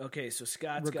it. Okay, so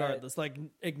Scott's regardless, like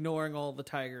ignoring all the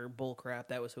Tiger bull crap,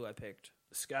 that was who I picked.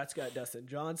 Scott's got Dustin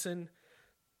Johnson.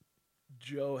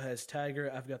 Joe has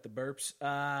Tiger. I've got the burps.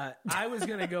 I was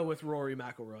going to go with Rory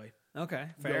McIlroy. Okay,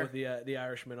 fair. Go with the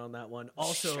Irishman on that one.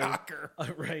 Also, shocker.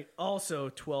 Right. Also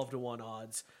 12-1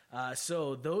 odds.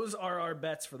 So those are our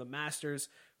bets for the Masters.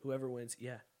 Whoever wins,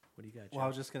 yeah. What do you got, Joe? Well, I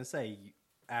was just going to say,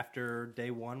 after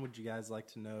day one, would you guys like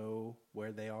to know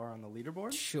where they are on the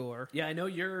leaderboard? Sure. Yeah, I know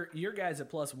your guys at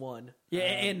 +1. Yeah,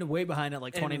 and way behind at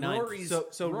like 29. Rory's,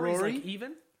 So Rory's Rory, like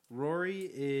even? Rory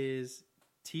is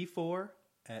T4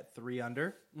 at 3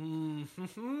 under.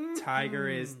 Mm-hmm. Tiger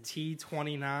is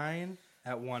T29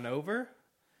 at 1 over.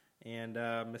 And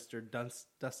Mr.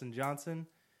 Dustin Johnson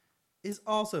is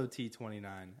also T29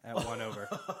 at 1 over.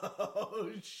 Oh,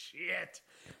 shit.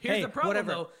 Here's the problem,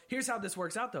 though. Here's how this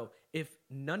works out, though. If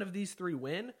none of these three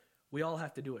win, we all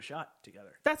have to do a shot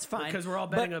together. That's fine. Because we're all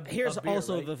betting but a here's a beer,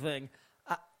 also right? the thing.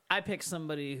 I picked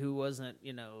somebody who wasn't,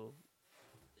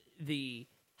 the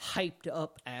hyped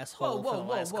up asshole for the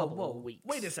last couple of weeks.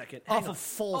 Wait a second. Off of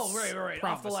false right. Off the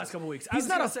prophecy. last couple of weeks. He's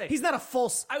not a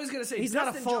false. I was going to say he's not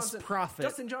a false prophet.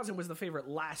 Dustin Johnson was the favorite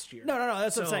last year. No.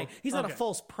 That's what I'm saying. He's not a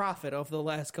false prophet of the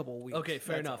last couple of weeks. Okay,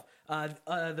 fair enough.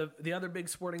 The other big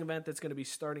sporting event that's going to be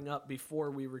starting up before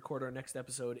we record our next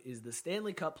episode is the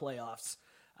Stanley Cup playoffs.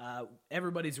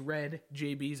 Everybody's read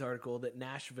JB's article that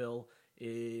Nashville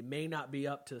may not be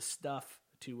up to stuff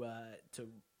to.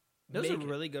 That was a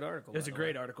really good article. It was a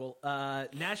great article.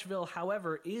 Nashville,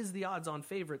 however, is the odds-on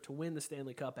favorite to win the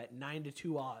Stanley Cup at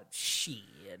 9-2 odds. Shit.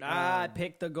 I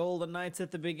picked the Golden Knights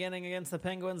at the beginning against the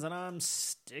Penguins, and I'm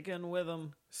sticking with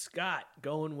them. Scott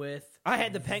going with I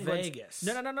had the Penguins. Vegas.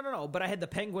 No. But I had the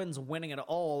Penguins winning it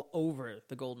all over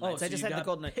the Golden Knights. So I just you had got the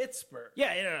Golden Knights. Pittsburgh.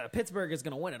 Yeah. Pittsburgh is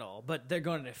going to win it all, but they're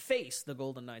going to face the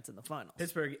Golden Knights in the finals.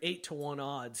 Pittsburgh 8-1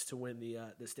 odds to win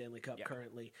the Stanley Cup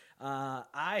currently.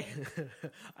 I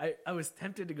was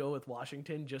tempted to go with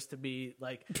Washington just to be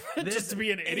like this, just to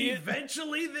be an idiot.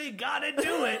 Eventually they got to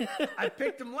do it. I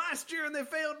picked them last year and they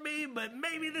failed me, but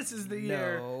maybe this is the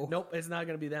year. Nope, it's not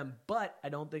going to be them. But I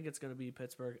don't think it's going to be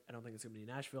Pittsburgh. I don't think it's going to be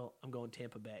Nashville. I'm going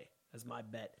Tampa Bay as my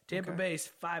bet. Tampa Bay's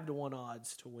 5-1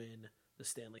 odds to win the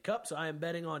Stanley Cup. So I am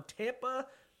betting on Tampa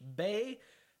Bay.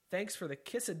 Thanks for the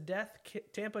kiss of death,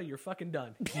 Tampa. You're fucking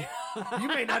done. You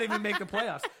may not even make the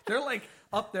playoffs. They're like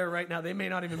up there right now. They may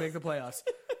not even make the playoffs.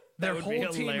 Their whole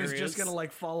team is just going to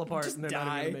like fall apart and they're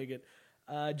not even going to make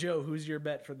it. Joe, who's your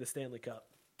bet for the Stanley Cup?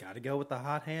 Got to go with the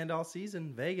hot hand all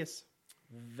season, Vegas.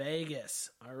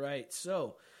 All right.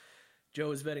 So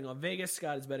Joe is betting on Vegas.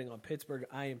 Scott is betting on Pittsburgh.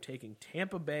 I am taking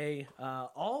Tampa Bay.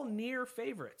 All near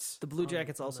favorites. The Blue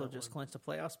Jackets also just clinched a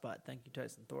playoff spot. Thank you,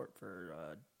 Tyson Thorpe,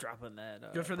 for dropping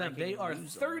that. Good for them. They are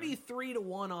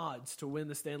 33-1 odds to win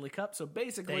the Stanley Cup. So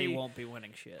basically, they won't be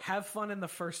winning shit. Have fun in the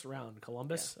first round,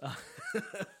 Columbus. Yeah.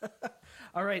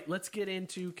 All right, let's get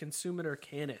into Consume It or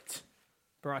Can It.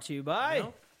 Brought to you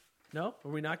by. No?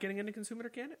 Are we not getting into Consume It or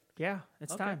Can It? Yeah,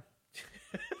 it's time.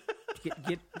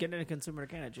 Get into Consumer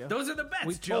Can It, Joe. Those are the bets,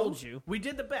 we Joe. Told you. We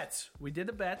did the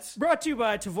bets. Brought to you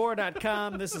by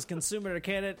Tavor.com. This is Consumer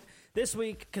Can It. This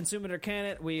week, Consumer Can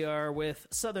It, we are with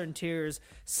Southern Tier's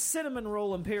Cinnamon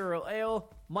Roll Imperial Ale.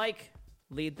 Mike,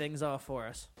 lead things off for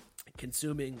us.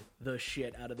 Consuming the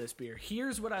shit out of this beer.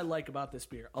 Here's what I like about this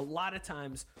beer. A lot of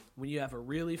times when you have a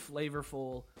really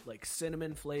flavorful, like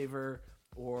cinnamon flavor,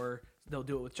 or they'll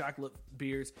do it with chocolate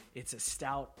beers, it's a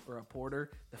stout or a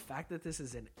porter. The fact that this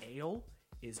is an ale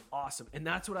is awesome. And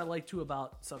that's what I like too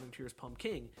about Southern Tier's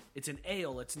Pumpkin. It's an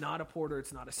ale. It's not a porter.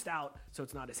 It's not a stout. So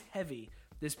it's not as heavy.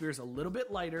 This beer is a little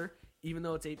bit lighter, even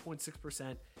though it's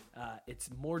 8.6%. It's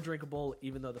more drinkable,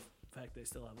 even though the fact they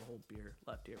still have a whole beer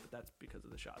left here. But that's because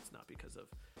of the shots, not because of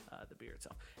the beer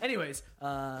itself. Anyways,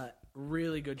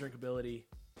 really good drinkability.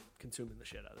 Consuming the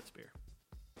shit out of this beer.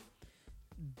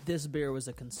 This beer was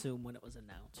a consume when it was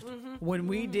announced. Mm-hmm. When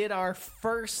we did our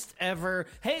first ever,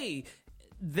 hey,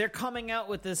 they're coming out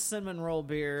with this cinnamon roll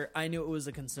beer, I knew it was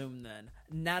a consume then.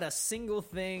 Not a single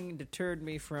thing deterred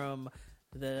me from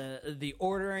the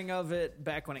ordering of it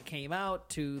back when it came out,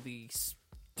 to the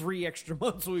 3 extra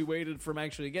months we waited from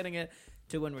actually getting it,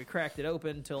 to when we cracked it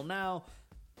open till now.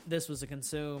 This was a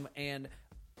consume, and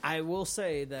I will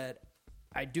say that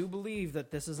I do believe that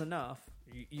this is enough.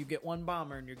 You get one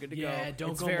bomber and you're good to go. Yeah,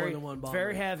 don't go more than one bomber. It's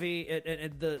very heavy.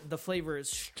 The flavor is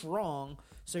strong,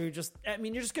 so you're just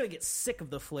going to get sick of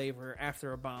the flavor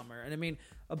after a bomber. And I mean,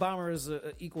 a bomber is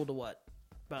equal to what?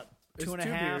 About 2.5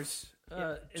 beers.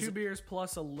 Two beers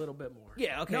plus a little bit more.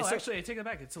 Yeah, okay. No, actually, I take that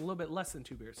back. It's a little bit less than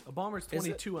 2 beers. A bomber's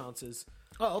 22 ounces.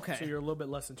 Oh, okay. So you're a little bit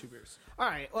less than 2 beers. All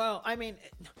right. Well, I mean,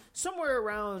 somewhere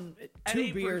around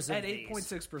 2 beers at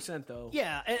 8.6%, though.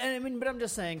 Yeah, and I mean, but I'm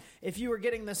just saying, if you were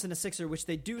getting this in a 6er, which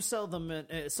they do sell them,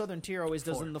 Southern Tier always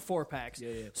does in the 4-packs.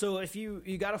 Yeah. So if you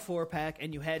got a 4-pack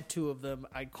and you had 2 of them,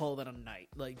 I'd call that a night.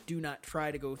 Like, do not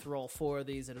try to go through all 4 of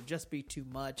these. It'll just be too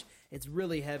much. It's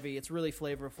really heavy. It's really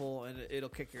flavorful, and it'll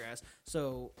kick your ass.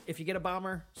 So if you get a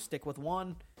bomber, stick with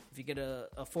 1. If you get a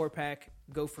 4-pack,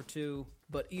 go for 2.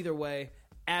 But either way,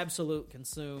 absolute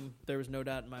consume. There was no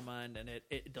doubt in my mind, and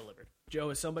it delivered. Joe,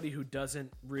 as somebody who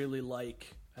doesn't really like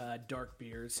dark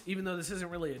beers, even though this isn't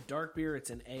really a dark beer, it's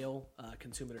an ale,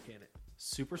 consume it or can it?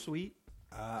 Super sweet.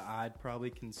 I'd probably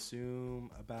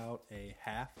consume about a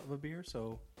half of a beer.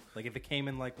 So, like, if it came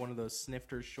in like one of those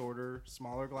snifter, shorter,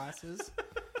 smaller glasses,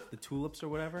 the tulips or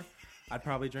whatever, I'd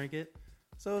probably drink it.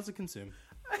 So it's a consume.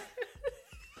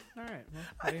 All right, well,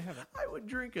 there you have it. I would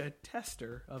drink a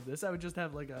tester of this. I would just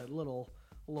have like a little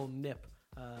nip.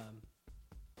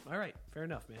 All right, fair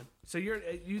enough, man. So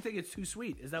you think it's too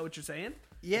sweet? Is that what you're saying?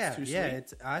 Yeah, it's too yeah.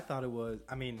 sweet? I thought it was.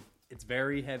 I mean, it's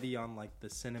very heavy on like the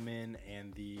cinnamon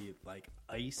and the like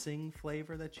icing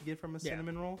flavor that you get from a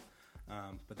cinnamon roll.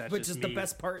 But that's which just is me. the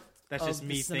best part. That's of just the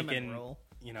me cinnamon thinking. Roll.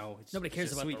 You know, it's, Nobody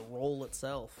cares it's about sweet. the roll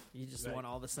itself. You just Right. want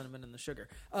all the cinnamon and the sugar.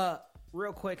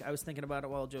 Real quick, I was thinking about it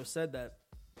while Joe said that.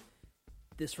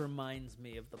 This reminds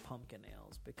me of the pumpkin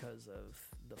ales because of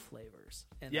the flavors,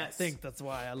 and Yes. I think that's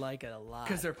why I like it a lot.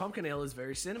 Because their pumpkin ale is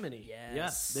very cinnamony.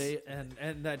 Yes, They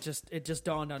and that just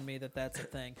dawned on me that's a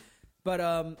thing.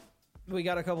 But we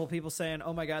got a couple people saying,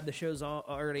 "Oh my God, the show's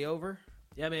already over."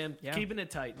 Yeah, man. Yeah. Keeping it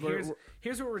tight.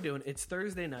 Here's what we're doing. It's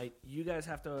Thursday night. You guys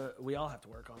we all have to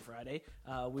work on Friday.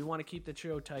 We want to keep the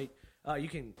show tight. You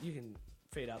can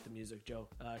fade out the music, Joe.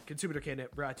 Consumer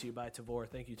Candidate brought to you by Tavour.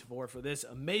 Thank you, Tavour, for this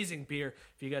amazing beer.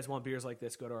 If you guys want beers like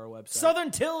this, go to our website.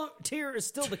 Southern Tier is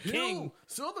still the king.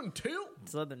 Southern Till.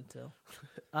 Southern Till.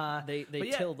 They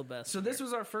till the best. So this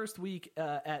was our first week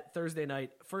at Thursday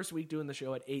night. First week doing the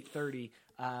show at 8:30.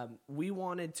 We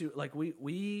wanted to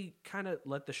we kind of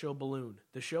let the show balloon.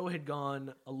 The show had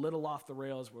gone a little off the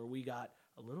rails where we got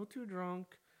a little too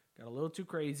drunk, got a little too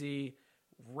crazy,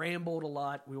 rambled a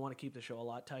lot. We want to keep the show a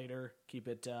lot tighter, keep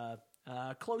it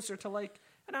closer to like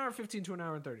an hour 15 to an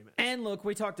hour and 30 minutes. And look,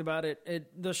 we talked about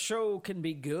it. The show can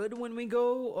be good when we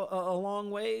go a long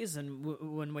ways, and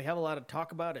when we have a lot to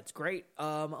talk about, it's great.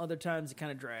 Other times it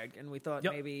kind of dragged, and we thought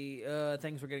maybe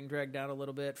things were getting dragged down a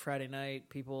little bit. Friday night,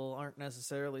 people aren't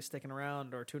necessarily sticking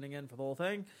around or tuning in for the whole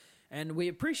thing. And we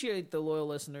appreciate the loyal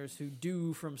listeners who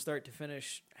do, from start to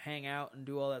finish, hang out and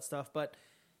do all that stuff. But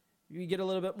you get a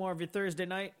little bit more of your Thursday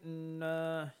night, and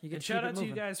you get and shout out to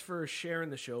you guys for sharing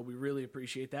the show. We really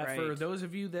appreciate that. Right. For those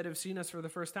of you that have seen us for the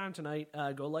first time tonight,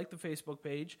 go like the Facebook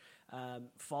page,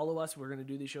 follow us. We're going to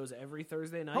do these shows every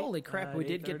Thursday night. Holy crap, we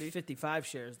did get 8:30. 55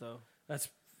 shares, though. That's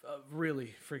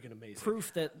really freaking amazing.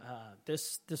 Proof that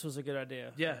this was a good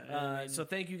idea. Yeah. So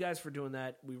thank you guys for doing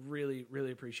that. We really,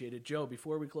 really appreciate it. Joe,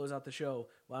 before we close out the show,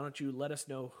 why don't you let us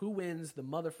know who wins the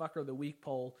Motherfucker of the Week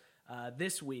poll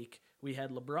this week? We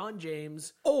had LeBron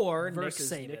James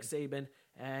versus Nick Saban.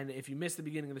 And if you missed the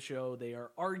beginning of the show, they are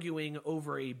arguing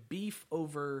over a beef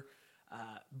over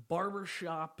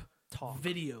barbershop talk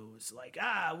videos. Like,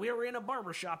 we were in a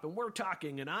barbershop and we're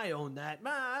talking and I own that.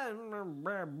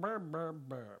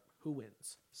 Who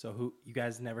wins? So who you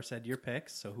guys never said your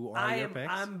picks? So who are your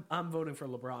picks? I'm voting for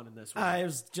LeBron in this one. I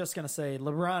was just going to say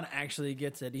LeBron actually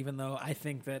gets it, even though I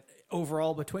think that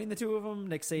overall between the two of them,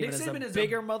 Nick Saban is a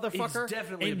bigger motherfucker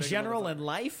definitely in a bigger general motherfucker. in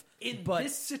life. In but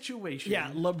this situation,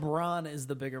 yeah, LeBron is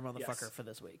the bigger motherfucker for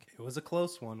this week. It was a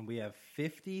close one. We have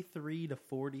 53 to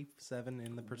 47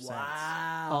 in the percents.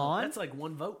 Wow, that's like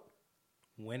one vote.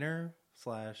 Winner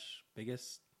 /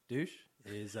 biggest douche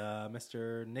is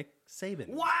Mr. Nick Saban.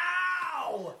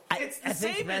 Wow, it's the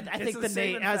Saban. I think the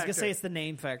name. I was gonna say it's the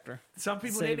name factor. Some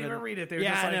people Saban. didn't even read it. They were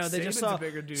yeah, just like, I know. They just Saban's saw a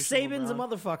bigger douche than Saban's a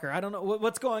LeBron. motherfucker. I don't know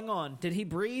what's going on. Did he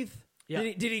breathe?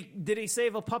 Yeah. Did he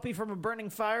save a puppy from a burning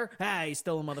fire? He's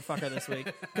still a motherfucker this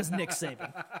week because Nick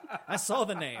Saban. I saw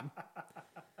the name.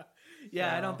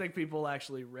 Yeah, I don't think people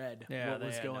actually read what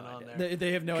was had going no on idea. there.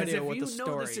 They have no idea what the If you know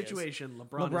story the is. situation,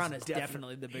 LeBron is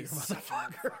definitely the bigger he's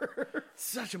motherfucker.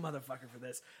 Such a motherfucker for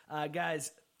this.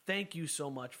 Guys, thank you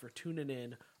so much for tuning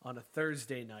in on a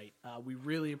Thursday night. We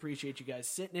really appreciate you guys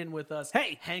sitting in with us,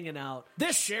 hanging out,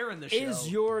 sharing the show. Is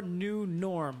your new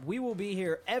norm. We will be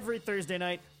here every Thursday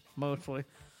night, mostly.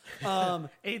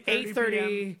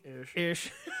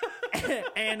 8:30-ish.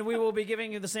 And we will be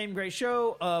giving you the same great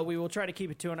show. We will try to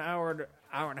keep it to an hour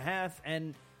and a half,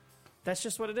 and that's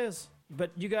just what it is.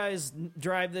 But you guys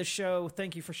drive this show.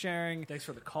 Thank you for sharing. Thanks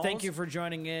for the calls. Thank you for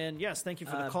joining in. Yes, thank you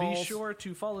for the calls. Be sure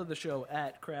to follow the show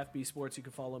at Craft B Sports. You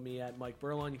can follow me at Mike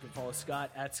Burlon. You can follow Scott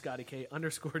at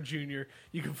ScottyK_Jr.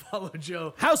 You can follow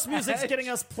Joe. House music's getting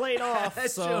us played off.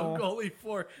 At So. Joe Goalie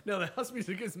 4. No, the house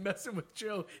music is messing with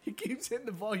Joe. He keeps hitting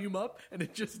the volume up and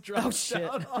it just drops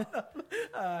down on him.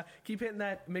 Keep hitting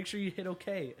that. Make sure you hit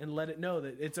OK and let it know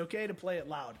that it's okay to play it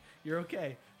loud. You're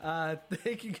okay.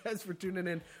 Thank you guys for tuning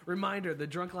in. Reminder, the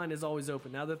drunk line is always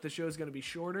open. Now that the show is going to be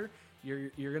shorter,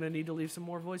 you're going to need to leave some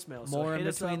more voicemails. More so in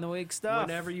between the week stuff.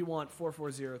 Whenever you want,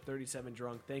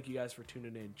 440-37-DRUNK. Thank you guys for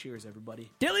tuning in. Cheers,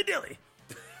 everybody. Dilly dilly.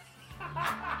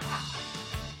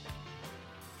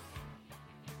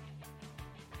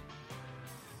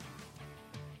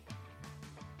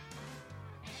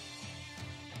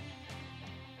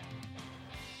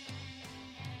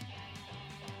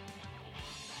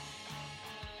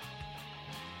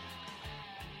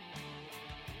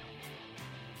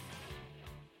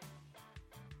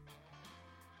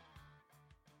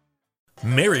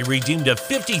 Mary redeemed a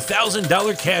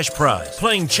 $50,000 cash prize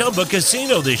playing Chumba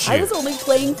Casino this year. I was only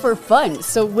playing for fun,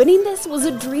 so winning this was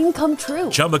a dream come true.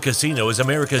 Chumba Casino is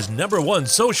America's #1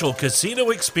 social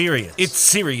casino experience. It's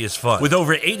serious fun. With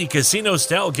over 80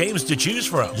 casino-style games to choose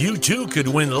from, you too could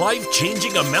win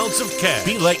life-changing amounts of cash.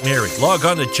 Be like Mary. Log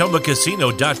on to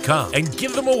ChumbaCasino.com and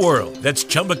give them a whirl. That's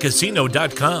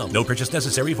ChumbaCasino.com. No purchase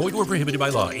necessary. Void where prohibited by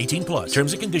law. 18+.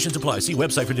 Terms and conditions apply. See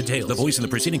website for details. The voice in the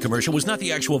preceding commercial was not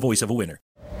the actual voice of a winner.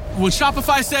 When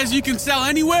Shopify says you can sell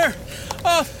anywhere,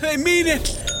 oh, they mean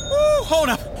it. Woo, hold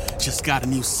up. Just got a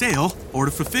new sale.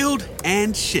 Order fulfilled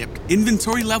and shipped.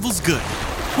 Inventory level's good.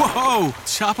 Whoa,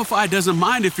 Shopify doesn't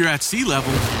mind if you're at sea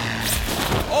level.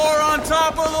 Or on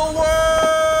top of the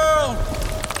world.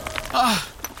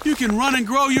 You can run and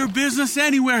grow your business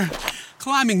anywhere.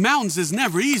 Climbing mountains is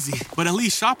never easy, but at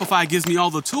least Shopify gives me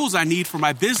all the tools I need for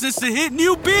my business to hit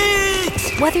new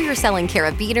peaks! Whether you're selling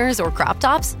carabiners or crop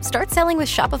tops, start selling with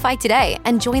Shopify today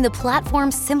and join the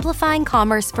platform simplifying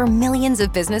commerce for millions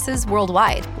of businesses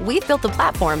worldwide. We've built the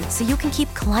platform so you can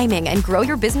keep climbing and grow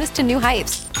your business to new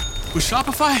heights. With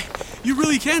Shopify, you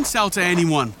really can sell to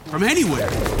anyone, from anywhere.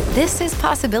 This is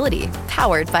Possibility,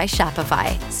 powered by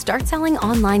Shopify. Start selling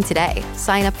online today.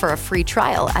 Sign up for a free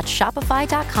trial at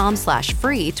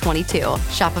shopify.com/free22.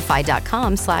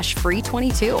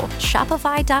 Shopify.com/free22.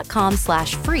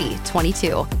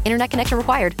 Shopify.com/free22. Internet connection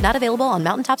required. Not available on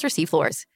mountaintops or seafloors.